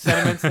his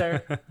sentiments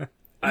there?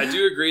 I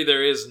do agree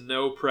there is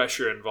no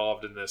pressure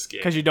involved in this game.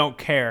 Because you don't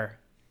care.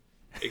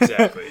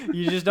 Exactly.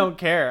 You just don't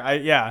care.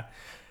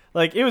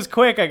 Like, it was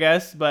quick, I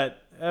guess,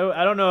 but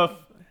I don't know if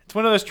it's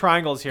one of those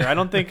triangles here. I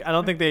don't think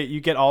that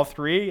you get all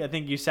 3. I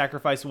think you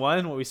sacrifice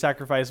one. What we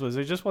sacrificed was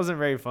it just wasn't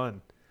very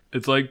fun.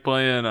 It's like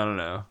playing, I don't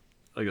know,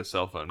 like a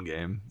cell phone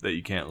game that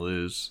you can't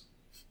lose.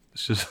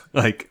 It's just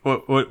like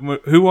what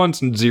who wants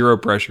 0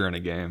 pressure in a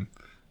game?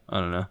 I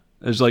don't know.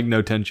 There's like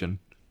no tension.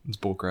 It's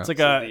bullcrap. It's like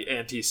the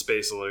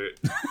anti-space alert.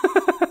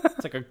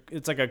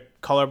 It's like a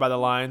color by the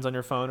lines on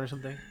your phone or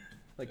something.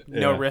 like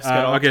no risk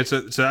at all. Okay,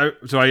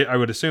 so I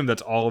would assume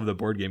that's all of the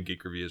Board Game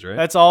Geek reviews, right?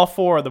 That's all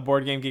 4 of the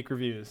Board Game Geek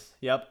reviews.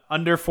 Yep,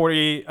 under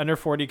 40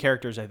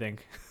 characters, I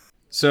think.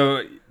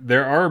 So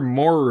there are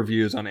more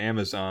reviews on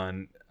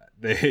Amazon.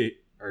 They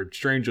are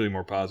strangely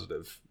more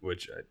positive,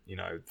 which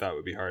I thought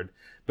would be hard.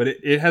 But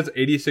it has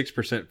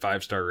 86%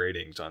 5-star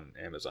ratings on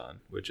Amazon,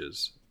 which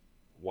is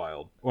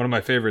wild. One of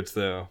my favorites,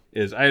 though,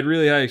 is I had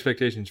really high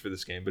expectations for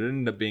this game, but it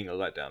ended up being a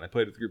letdown. I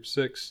played with Group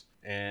 6,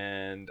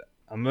 and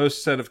on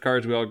most set of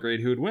cards, we all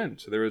agreed who would win.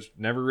 So there was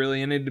never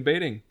really any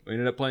debating. We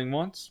ended up playing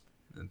once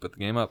and put the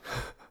game up.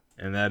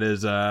 And that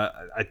is,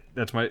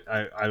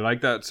 I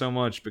like that so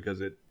much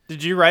because it.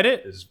 Did you write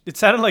it? It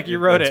sounded like you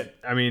wrote it.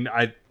 I mean,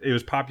 it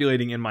was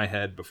populating in my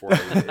head before.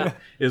 It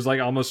was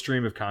like almost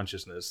stream of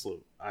consciousness.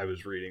 I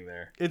was reading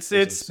there. It's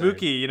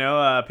spooky,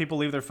 people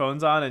leave their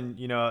phones on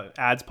and,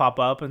 ads pop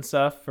up and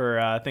stuff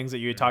for things that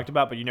you had talked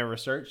about, but you never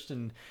searched.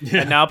 And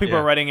now people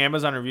are writing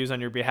Amazon reviews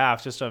on your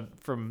behalf just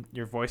from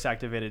your voice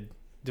activated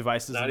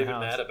devices. Not even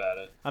mad about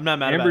it. I'm not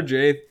mad about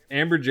it.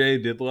 Amber J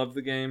did love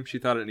the game. She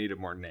thought it needed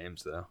more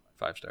names, though.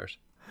 5 stars.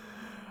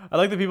 I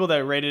like the people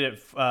that rated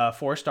it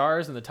 4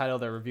 stars, and the title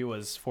of their review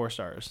was 4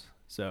 stars.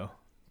 So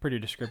pretty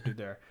descriptive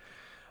there.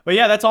 But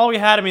yeah, that's all we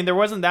had. I mean, there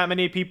wasn't that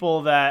many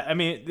people that. I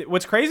mean,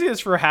 what's crazy is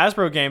for a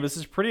Hasbro game, this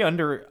is pretty I'm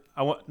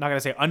not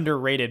gonna say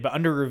underrated, but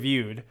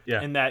under-reviewed.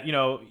 Yeah. In that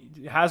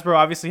Hasbro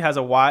obviously has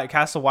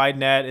casts a wide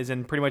net, is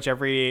in pretty much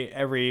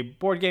every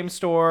board game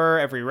store,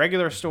 every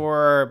regular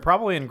store,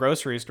 probably in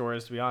grocery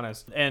stores, to be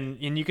honest. And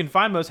you can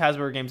find most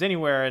Hasbro games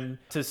anywhere. And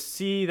to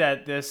see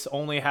that this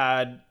only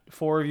had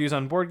 4 reviews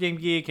on Board Game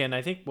Geek, and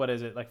I think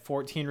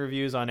 14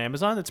 reviews on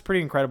Amazon. That's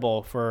pretty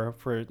incredible for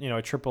a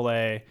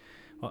AAA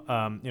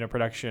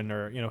production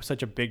or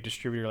such a big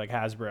distributor like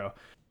Hasbro.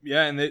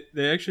 Yeah, and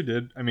they actually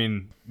did. I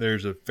mean,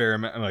 there's a fair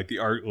amount. Like the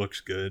art looks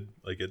good.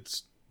 Like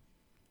it's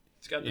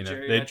got the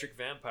geriatric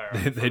vampire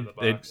on the front of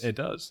the box. It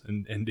does,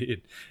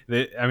 indeed.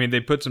 They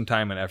put some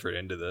time and effort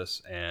into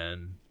this,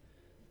 and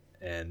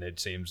it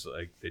seems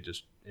like it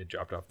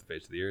dropped off the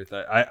face of the earth.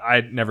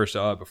 I never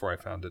saw it before I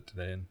found it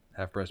today in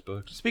Half Price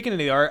Books. Speaking of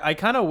the art, I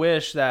kind of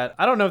wish that,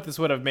 I don't know if this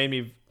would have made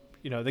me,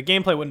 the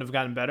gameplay wouldn't have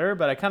gotten better,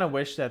 but I kind of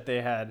wish that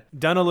they had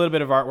done a little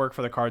bit of artwork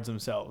for the cards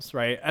themselves,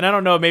 right? And I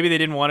don't know, maybe they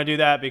didn't want to do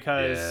that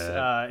because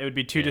it would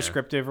be too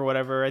descriptive or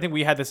whatever. I think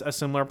we had a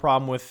similar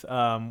problem with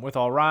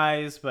All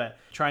Rise, but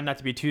trying not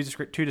to be too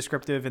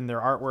descriptive in their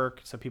artwork,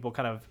 so people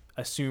kind of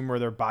assume or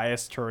they're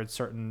biased towards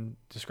certain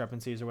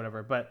discrepancies or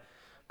whatever. But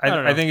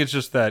I think it's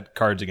just that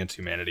Cards Against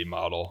Humanity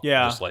model.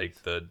 Yeah. Just like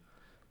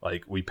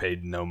we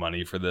paid no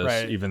money for this,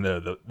 right. Even though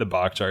the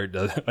box art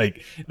does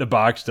the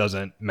box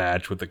doesn't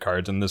match with the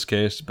cards in this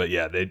case. But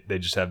yeah, they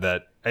just have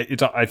that.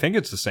 I think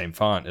it's the same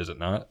font, is it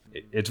not?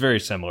 It's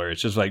very similar.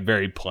 It's just like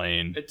very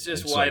plain. It's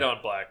just white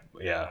on black.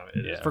 Yeah.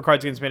 For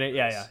Cards Against Humanity,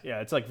 yeah.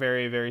 It's like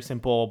very, very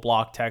simple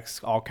block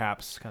text, all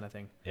caps kind of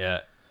thing. Yeah,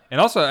 and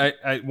also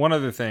one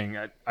other thing,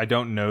 I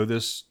don't know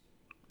this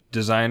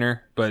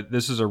designer, but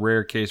this is a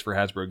rare case for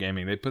Hasbro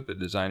Gaming. They put the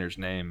designer's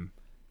name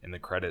in the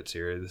credits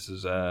here. This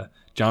is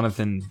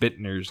Jonathan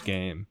Bittner's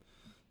game.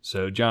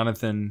 So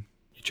Jonathan,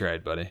 you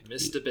tried, buddy.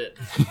 Missed a bit.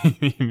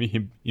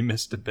 you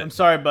missed a bit. I'm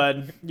sorry,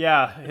 bud.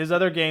 Yeah, his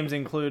other games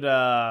include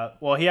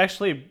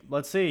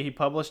he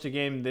published a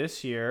game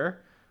this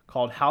year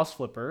called House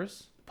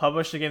Flippers.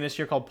 Published a game this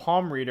year called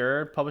Palm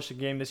Reader. Published a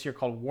game this year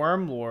called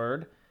Worm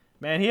Lord.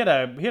 Man, he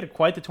had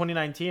quite the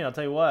 2019, I'll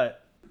tell you what.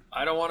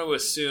 I don't want to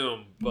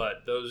assume,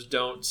 but those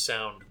don't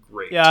sound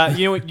great. Yeah,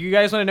 you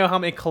guys want to know how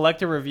many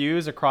collective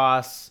reviews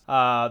across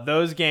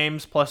those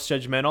games plus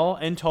Judgmental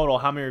in total?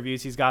 How many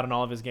reviews he's got on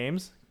all of his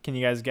games? Can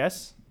you guys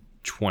guess?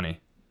 20.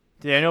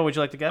 Daniel, would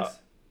you like to guess?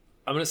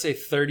 I'm gonna say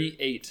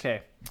 38.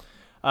 Okay.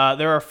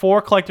 There are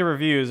 4 collective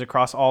reviews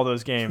across all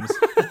those games.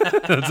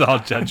 That's all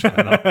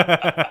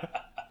Judgmental.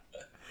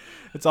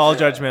 It's all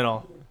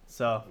Judgmental.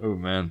 So. Oh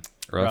man,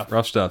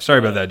 rough stuff. Sorry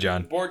about that,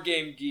 John. Board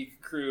Game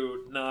Geek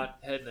crew not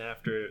heading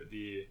after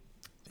the.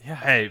 Yeah.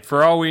 Hey,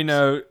 for all we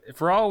know,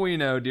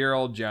 dear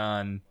old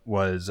John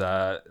was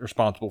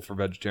responsible for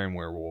Vegetarian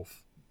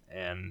Werewolf,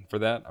 and for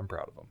that, I'm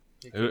proud of him.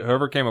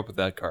 Whoever came up with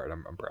that card,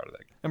 I'm proud of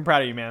that. I'm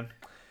proud of you, man.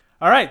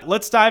 All right,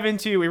 let's dive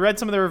into. We read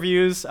some of the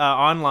reviews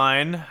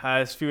online,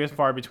 as few and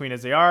far between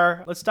as they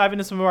are. Let's dive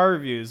into some of our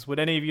reviews. Would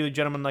any of you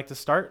gentlemen like to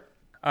start?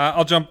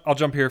 I'll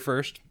jump here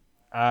first.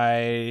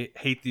 I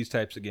hate these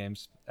types of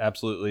games.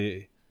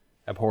 Absolutely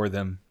abhor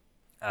them.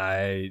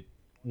 I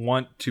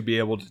want to be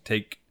able to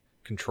take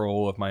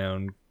control of my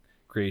own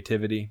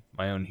creativity,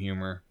 my own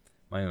humor,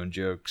 my own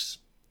jokes.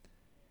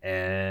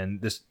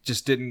 And this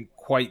just didn't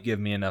quite give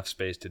me enough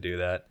space to do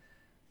that.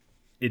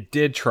 It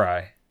did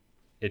try.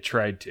 It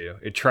tried to.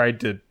 It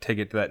tried to take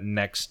it to that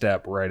next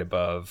step right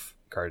above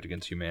Cards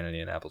Against Humanity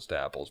and Apples to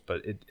Apples,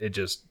 but it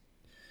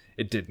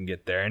didn't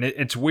get there. And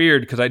it's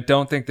weird because I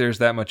don't think there's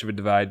that much of a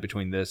divide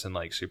between this and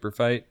like Super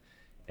Fight.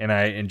 And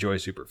I enjoy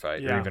Super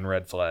Fight or even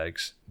Red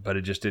Flags, but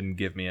it just didn't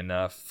give me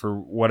enough for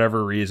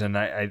whatever reason.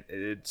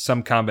 It's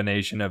some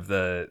combination of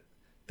the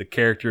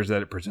characters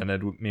that it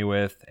presented me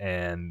with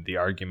and the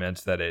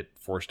arguments that it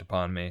forced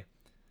upon me.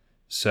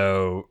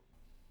 So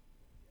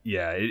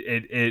yeah,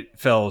 it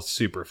fell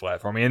super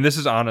flat for me. And this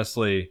is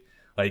honestly,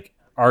 like,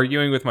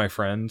 arguing with my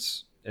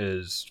friends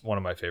is one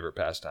of my favorite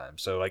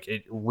pastimes. So like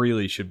it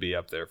really should be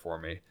up there for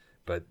me.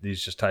 But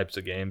these just types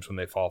of games, when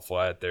they fall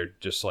flat, they're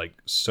just like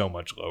so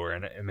much lower.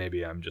 And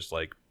maybe I'm just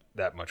like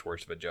that much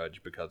worse of a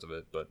judge because of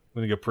it. But I'm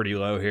gonna go pretty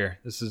low here.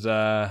 This is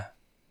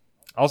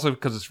also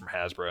because it's from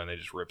Hasbro and they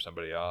just rip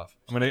somebody off.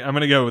 I'm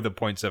gonna go with the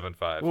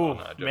 0.75. Ooh,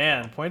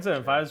 man,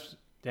 0.75 is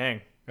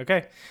dang.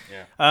 Okay.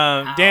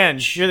 Yeah. Dan,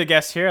 Ouch. you're the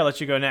guest here. I'll let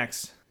you go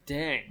next.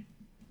 Dang.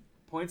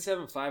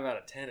 0.75 out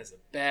of 10 is a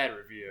bad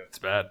review. It's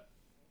bad.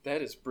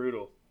 That is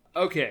brutal.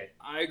 Okay,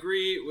 I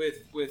agree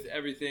with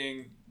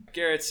everything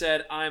Garrett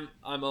said. I'm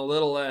a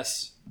little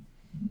less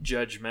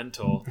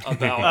judgmental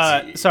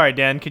about. Sorry,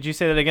 Dan. Could you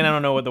say that again? I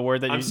don't know what the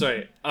word that you. I'm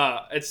sorry.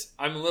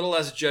 I'm a little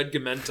less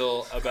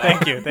judgmental about.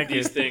 Thank you.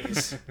 These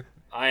things.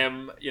 I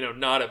am,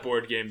 not a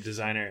board game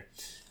designer,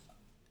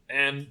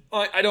 and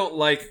I don't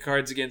like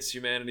Cards Against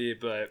Humanity,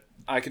 but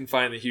I can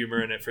find the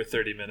humor in it for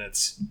 30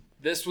 minutes.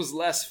 This was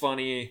less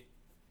funny.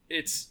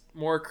 It's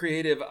more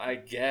creative, I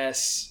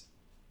guess,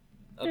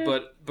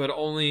 but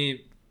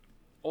only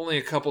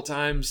a couple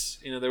times.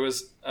 There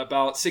was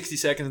about 60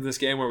 seconds in this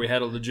game where we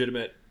had a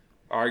legitimate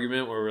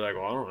argument where we're like,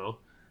 well, I don't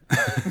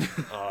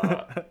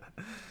know.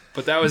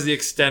 But that was the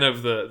extent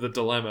of the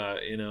dilemma,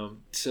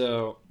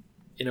 So,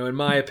 in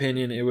my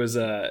opinion, it was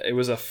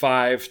a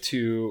 5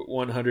 to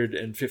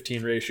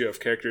 115 ratio of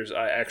characters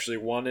I actually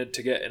wanted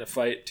to get in a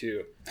fight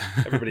to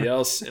everybody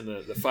else in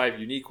the 5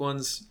 unique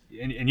ones.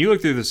 And you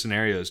look through the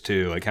scenarios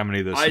too, like how many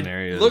of those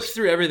scenarios? I looked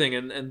through everything,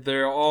 and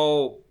they're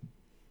all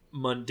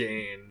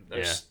mundane.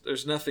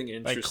 There's nothing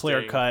interesting. Like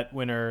clear-cut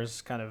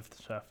winners kind of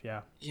stuff,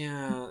 yeah.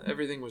 Yeah,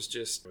 everything was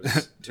too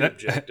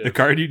objective. The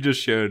card you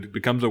just showed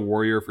becomes a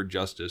warrior for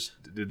justice.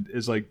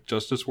 Is like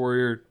Justice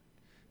Warrior,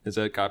 is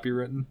that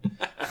copywritten?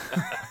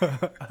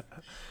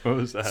 What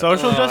was that?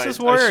 Social Justice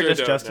Warrior sure or just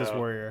don't Justice know.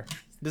 Warrior?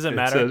 Does it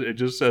matter? It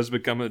just says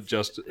become a warrior for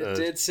justice. It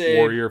did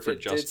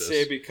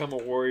say become a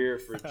warrior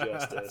for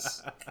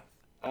justice.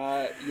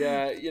 I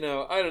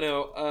don't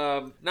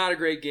know. Not a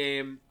great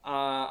game.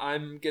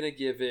 I'm gonna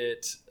give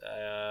it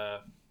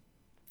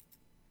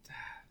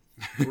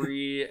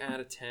 3 out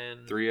of 10.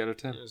 3 out of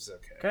 10. It was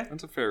okay. Okay.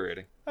 That's a fair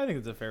rating. I think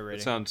it's a fair rating.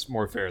 It sounds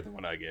more fair than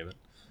what I gave it.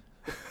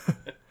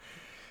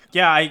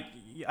 Yeah, I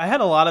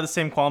had a lot of the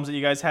same qualms that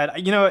you guys had.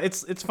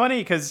 It's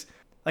funny because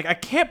like I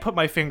can't put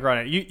my finger on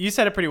it. You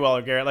said it pretty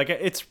well, Garrett. Like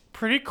it's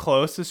pretty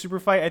close to Super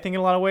Fight, I think, in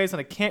a lot of ways, and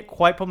I can't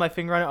quite put my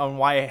finger on it on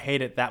why I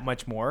hate it that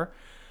much more.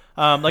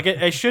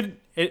 Logically,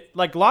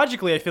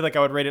 I feel like I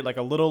would rate it like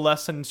a little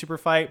less than Super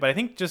Fight, but I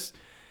think just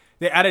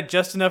they added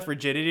just enough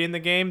rigidity in the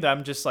game that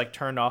I'm just like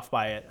turned off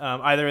by it.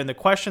 Either in the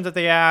questions that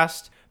they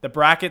asked, the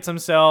brackets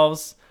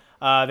themselves,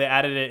 they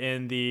added it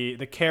in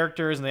the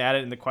characters, and they added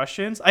it in the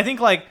questions. I think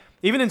like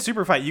even in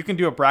Super Fight, you can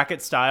do a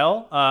bracket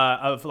style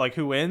of like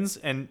who wins,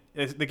 and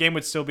the game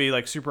would still be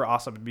like super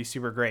awesome. It'd be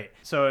super great.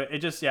 So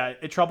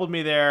it troubled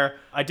me there.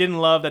 I didn't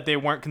love that they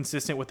weren't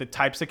consistent with the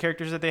types of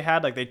characters that they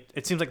had. Like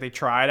it seems like they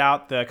tried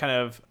out the kind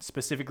of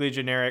specifically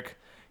generic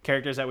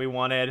characters that we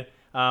wanted,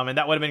 and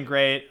that would have been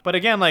great. But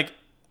again, like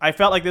I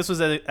felt like this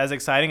was as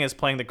exciting as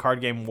playing the card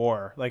game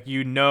War. Like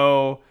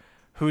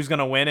who's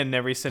gonna win in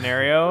every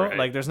scenario. Right.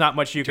 Like there's not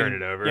much you Turn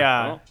can it over.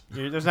 Yeah,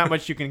 there's not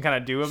much you can kind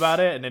of do about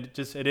it, and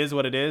it is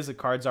what it is. The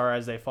cards are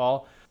as they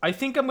fall. I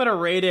think I'm gonna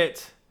rate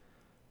it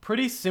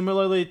pretty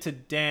similarly to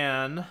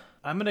Dan.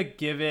 I'm gonna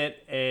give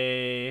it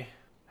I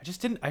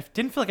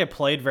didn't feel like I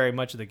played very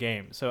much of the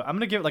game, so I'm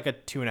gonna give it like a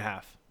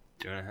 2.5.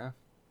 2.5.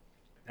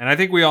 And I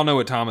think we all know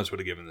what Thomas would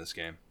have given this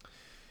game.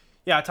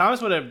 Yeah,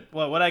 Thomas would have.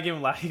 What did I give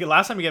him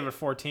last time? He gave it a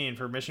 14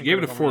 for Mission. He gave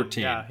it a Critical Run.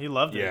 14. Yeah, he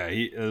loved it. Yeah,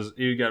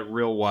 he got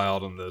real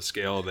wild on the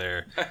scale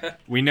there.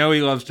 We know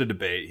he loves to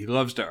debate. He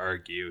loves to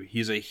argue.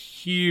 He's a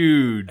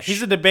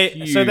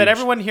debate. So that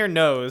everyone here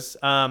knows,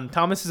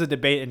 Thomas is a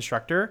debate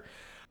instructor,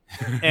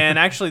 and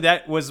actually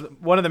that was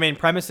one of the main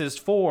premises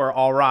for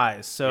All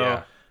Rise. So.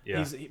 Yeah.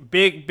 He's a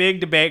big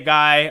debate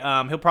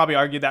guy. He'll probably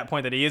argue that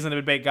point that he isn't a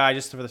debate guy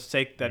just for the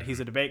sake that he's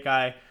a debate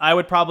guy. I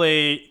would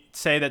probably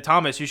say that,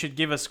 Thomas, you should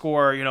give a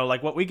score,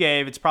 like what we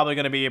gave. It's probably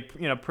going to be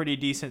a pretty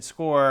decent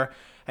score,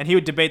 and he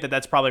would debate that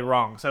that's probably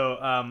wrong.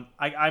 So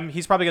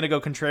he's probably going to go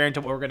contrarian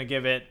to what we're going to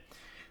give it.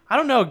 I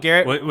don't know,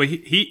 Garrett. Well,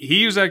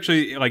 he was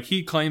actually like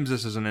he claims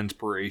this as an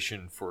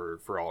inspiration for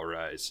All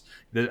Rise.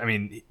 I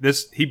mean,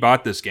 he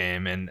bought this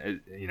game, and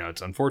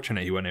it's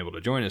unfortunate he wasn't able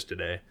to join us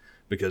today,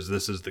 because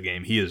this is the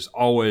game he has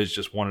always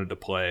just wanted to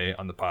play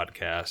on the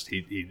podcast.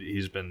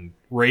 He's been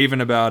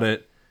raving about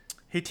it.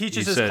 He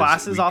teaches his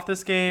classes off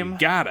this game.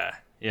 Gotta.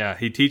 Yeah,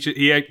 he teaches.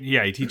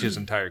 He teaches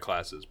entire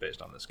classes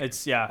based on this game.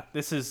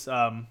 This is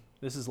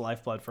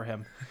lifeblood for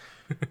him.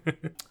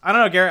 I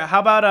don't know, Garrett. How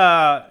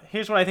about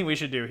here's what I think we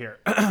should do here.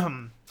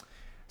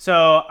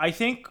 So I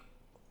think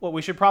what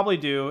we should probably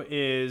do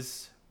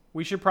is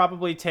we should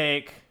probably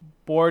take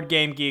Board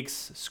Game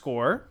Geek's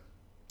score.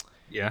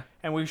 Yeah.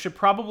 And we should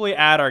probably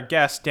add our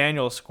guest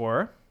Daniel's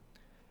score.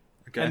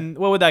 Okay. And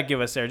what would that give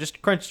us there?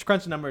 Just crunch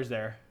the numbers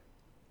there.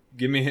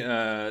 Give me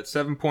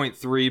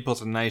 7.3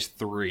 plus a nice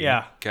 3.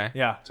 Yeah. Okay.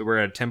 Yeah. So we're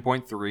at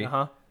 10.3.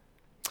 Uh-huh.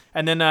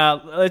 And then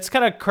let's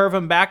kind of curve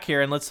them back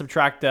here and let's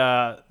subtract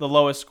the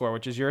lowest score,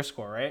 which is your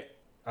score, right?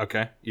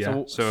 Okay.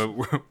 Yeah.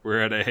 So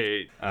we're at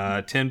a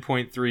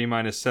 10.3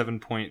 minus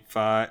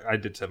 7.5. I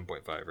did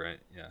 7.5, right?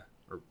 Yeah.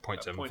 Or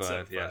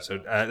 0.75. Yeah. So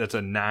that's a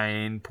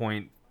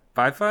 9.55?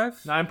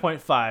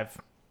 9.5.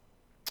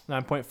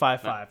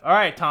 9.55. All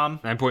right, Tom.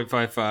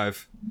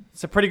 9.55.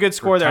 It's a pretty good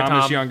score there,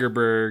 Thomas Tom.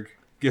 Youngerberg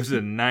gives it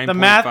a 9.55. The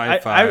math,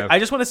 I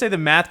just want to say the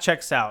math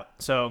checks out.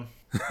 So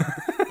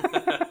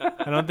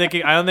I don't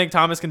think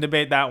Thomas can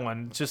debate that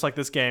one. It's just like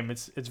this game.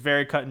 It's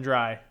very cut and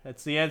dry.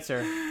 That's the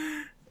answer.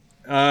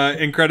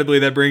 Incredibly,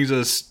 that brings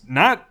us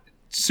not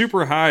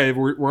super high.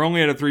 We're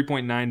only at a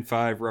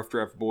 3.95 Rough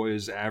Draft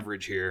Boys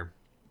average here,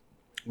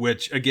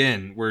 which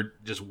again, we're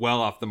just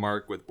well off the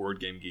mark with Board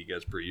Game Geek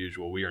as per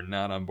usual. We are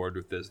not on board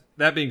with this.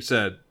 That being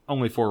said,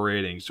 only 4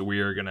 ratings, so we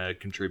are going to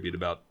contribute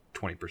about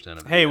 20%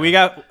 of it. Hey,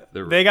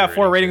 they got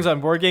 4 ratings on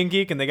Board Game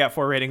Geek, and they got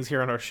 4 ratings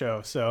here on our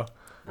show. So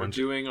we're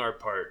doing our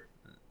part.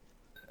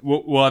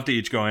 We'll have to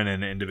each go in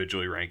and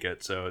individually rank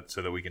it so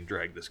that we can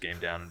drag this game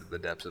down into the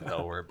depths of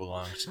hell where it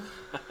belongs.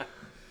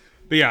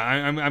 But yeah,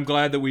 I'm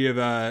glad that we've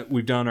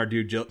done our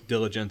due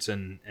diligence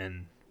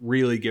and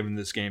really given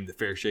this game the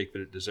fair shake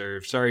that it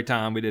deserves. Sorry,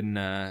 Tom, we didn't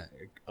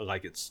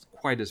like it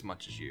quite as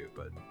much as you,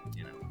 but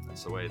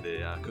that's the way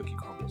the cookie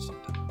crumbles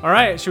sometimes. All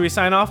right, should we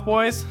sign off,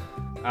 boys?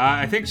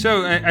 I think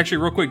so. Actually,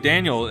 real quick,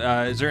 Daniel,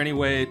 is there any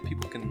way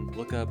people can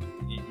look up?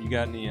 You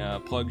got any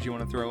plugs you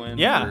want to throw in?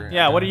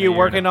 Yeah. What are you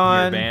working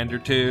on? A band or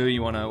two?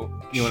 You want to?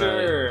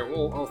 Sure.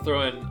 Well, I'll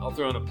throw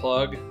in a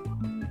plug.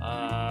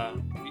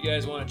 If you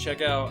guys want to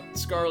check out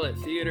Scarlet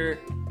Theater,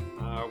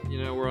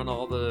 we're on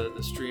all the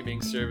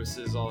streaming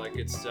services, all that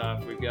good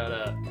stuff. We've got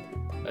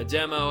a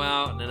demo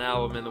out and an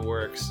album in the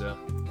works, so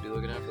be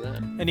looking out for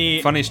that.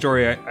 Any funny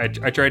story? I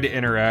tried to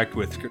interact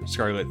with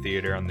Scarlet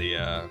Theater on the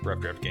Rough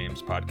Draft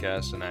Games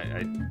podcast, and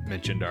I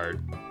mentioned our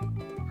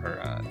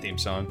theme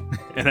song,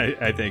 and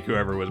I think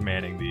whoever was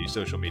manning the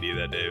social media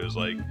that day was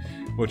like,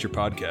 "What's your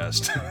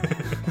podcast?"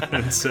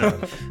 And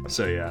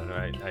so yeah,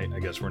 I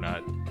guess we're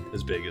not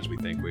as big as we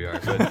think we are,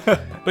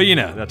 but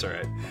that's all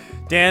right.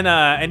 Dan,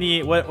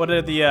 what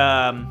are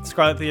the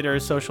Scarlet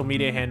Theater's social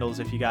media handles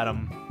if you got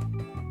them?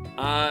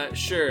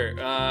 Sure.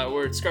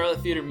 We're at Scarlet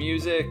Theater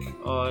Music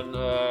on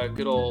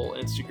good old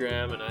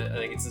Instagram, and I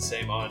think it's the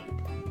same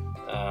on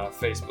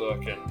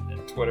Facebook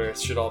and Twitter. It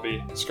should all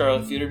be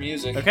Scarlet Theater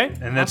Music. Okay.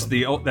 And that's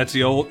the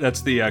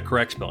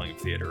correct spelling of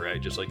theater, right?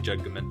 Just like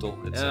judgmental.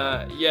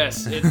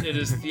 Yes, it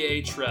is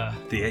Theatra.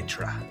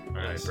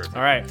 Theatra.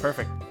 All right,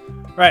 perfect.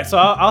 All right, so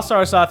I'll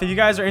start us off. If you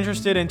guys are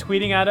interested in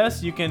tweeting at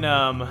us, you can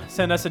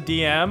send us a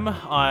DM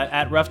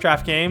at Rough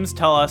Draft Games.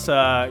 Tell us,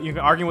 you can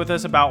argue with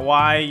us about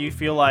why you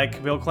feel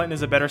like Bill Clinton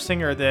is a better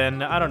singer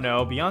than, I don't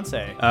know,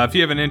 Beyonce. If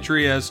you have an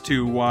entry as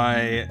to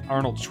why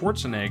Arnold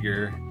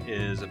Schwarzenegger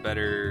is a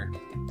better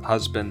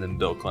husband than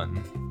Bill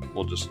Clinton,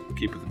 we'll just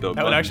keep with the Bill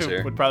Clinton here.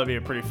 That would probably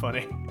be pretty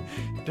funny.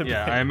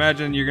 Yeah, I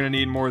imagine you're going to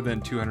need more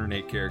than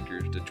 208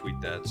 characters to tweet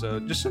that.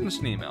 So just send us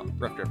an email,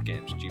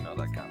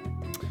 roughdraftgames@gmail.com.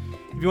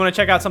 If you want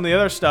to check out some of the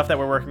other stuff that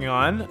we're working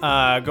on,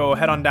 go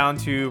head on down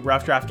to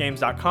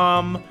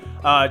roughdraftgames.com.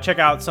 Check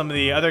out some of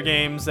the other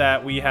games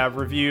that we have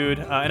reviewed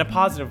in a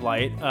positive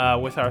light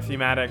with our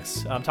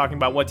thematics, talking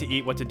about what to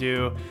eat, what to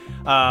do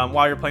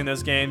while you're playing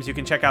those games. You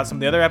can check out some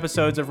of the other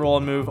episodes of Roll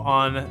and Move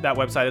on that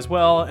website as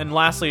well. And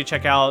lastly,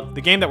 check out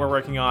the game that we're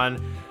working on,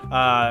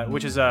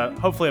 which is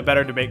hopefully a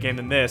better debate game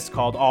than this,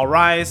 called All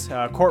Rise,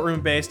 a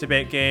courtroom-based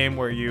debate game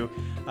where you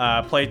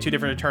play 2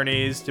 different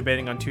attorneys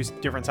debating on 2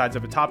 different sides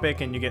of a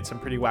topic, and you get some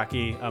pretty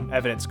wacky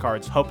evidence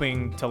cards,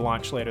 hoping to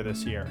launch later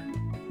this year.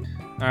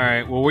 All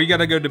right, well, we got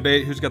to go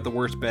debate who's got the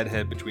worst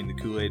bedhead between the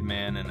Kool-Aid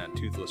Man and a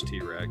toothless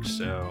T-Rex.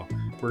 So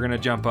we're going to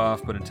jump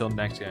off, but until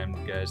next time,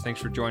 guys, thanks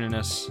for joining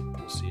us.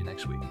 We'll see you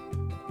next week.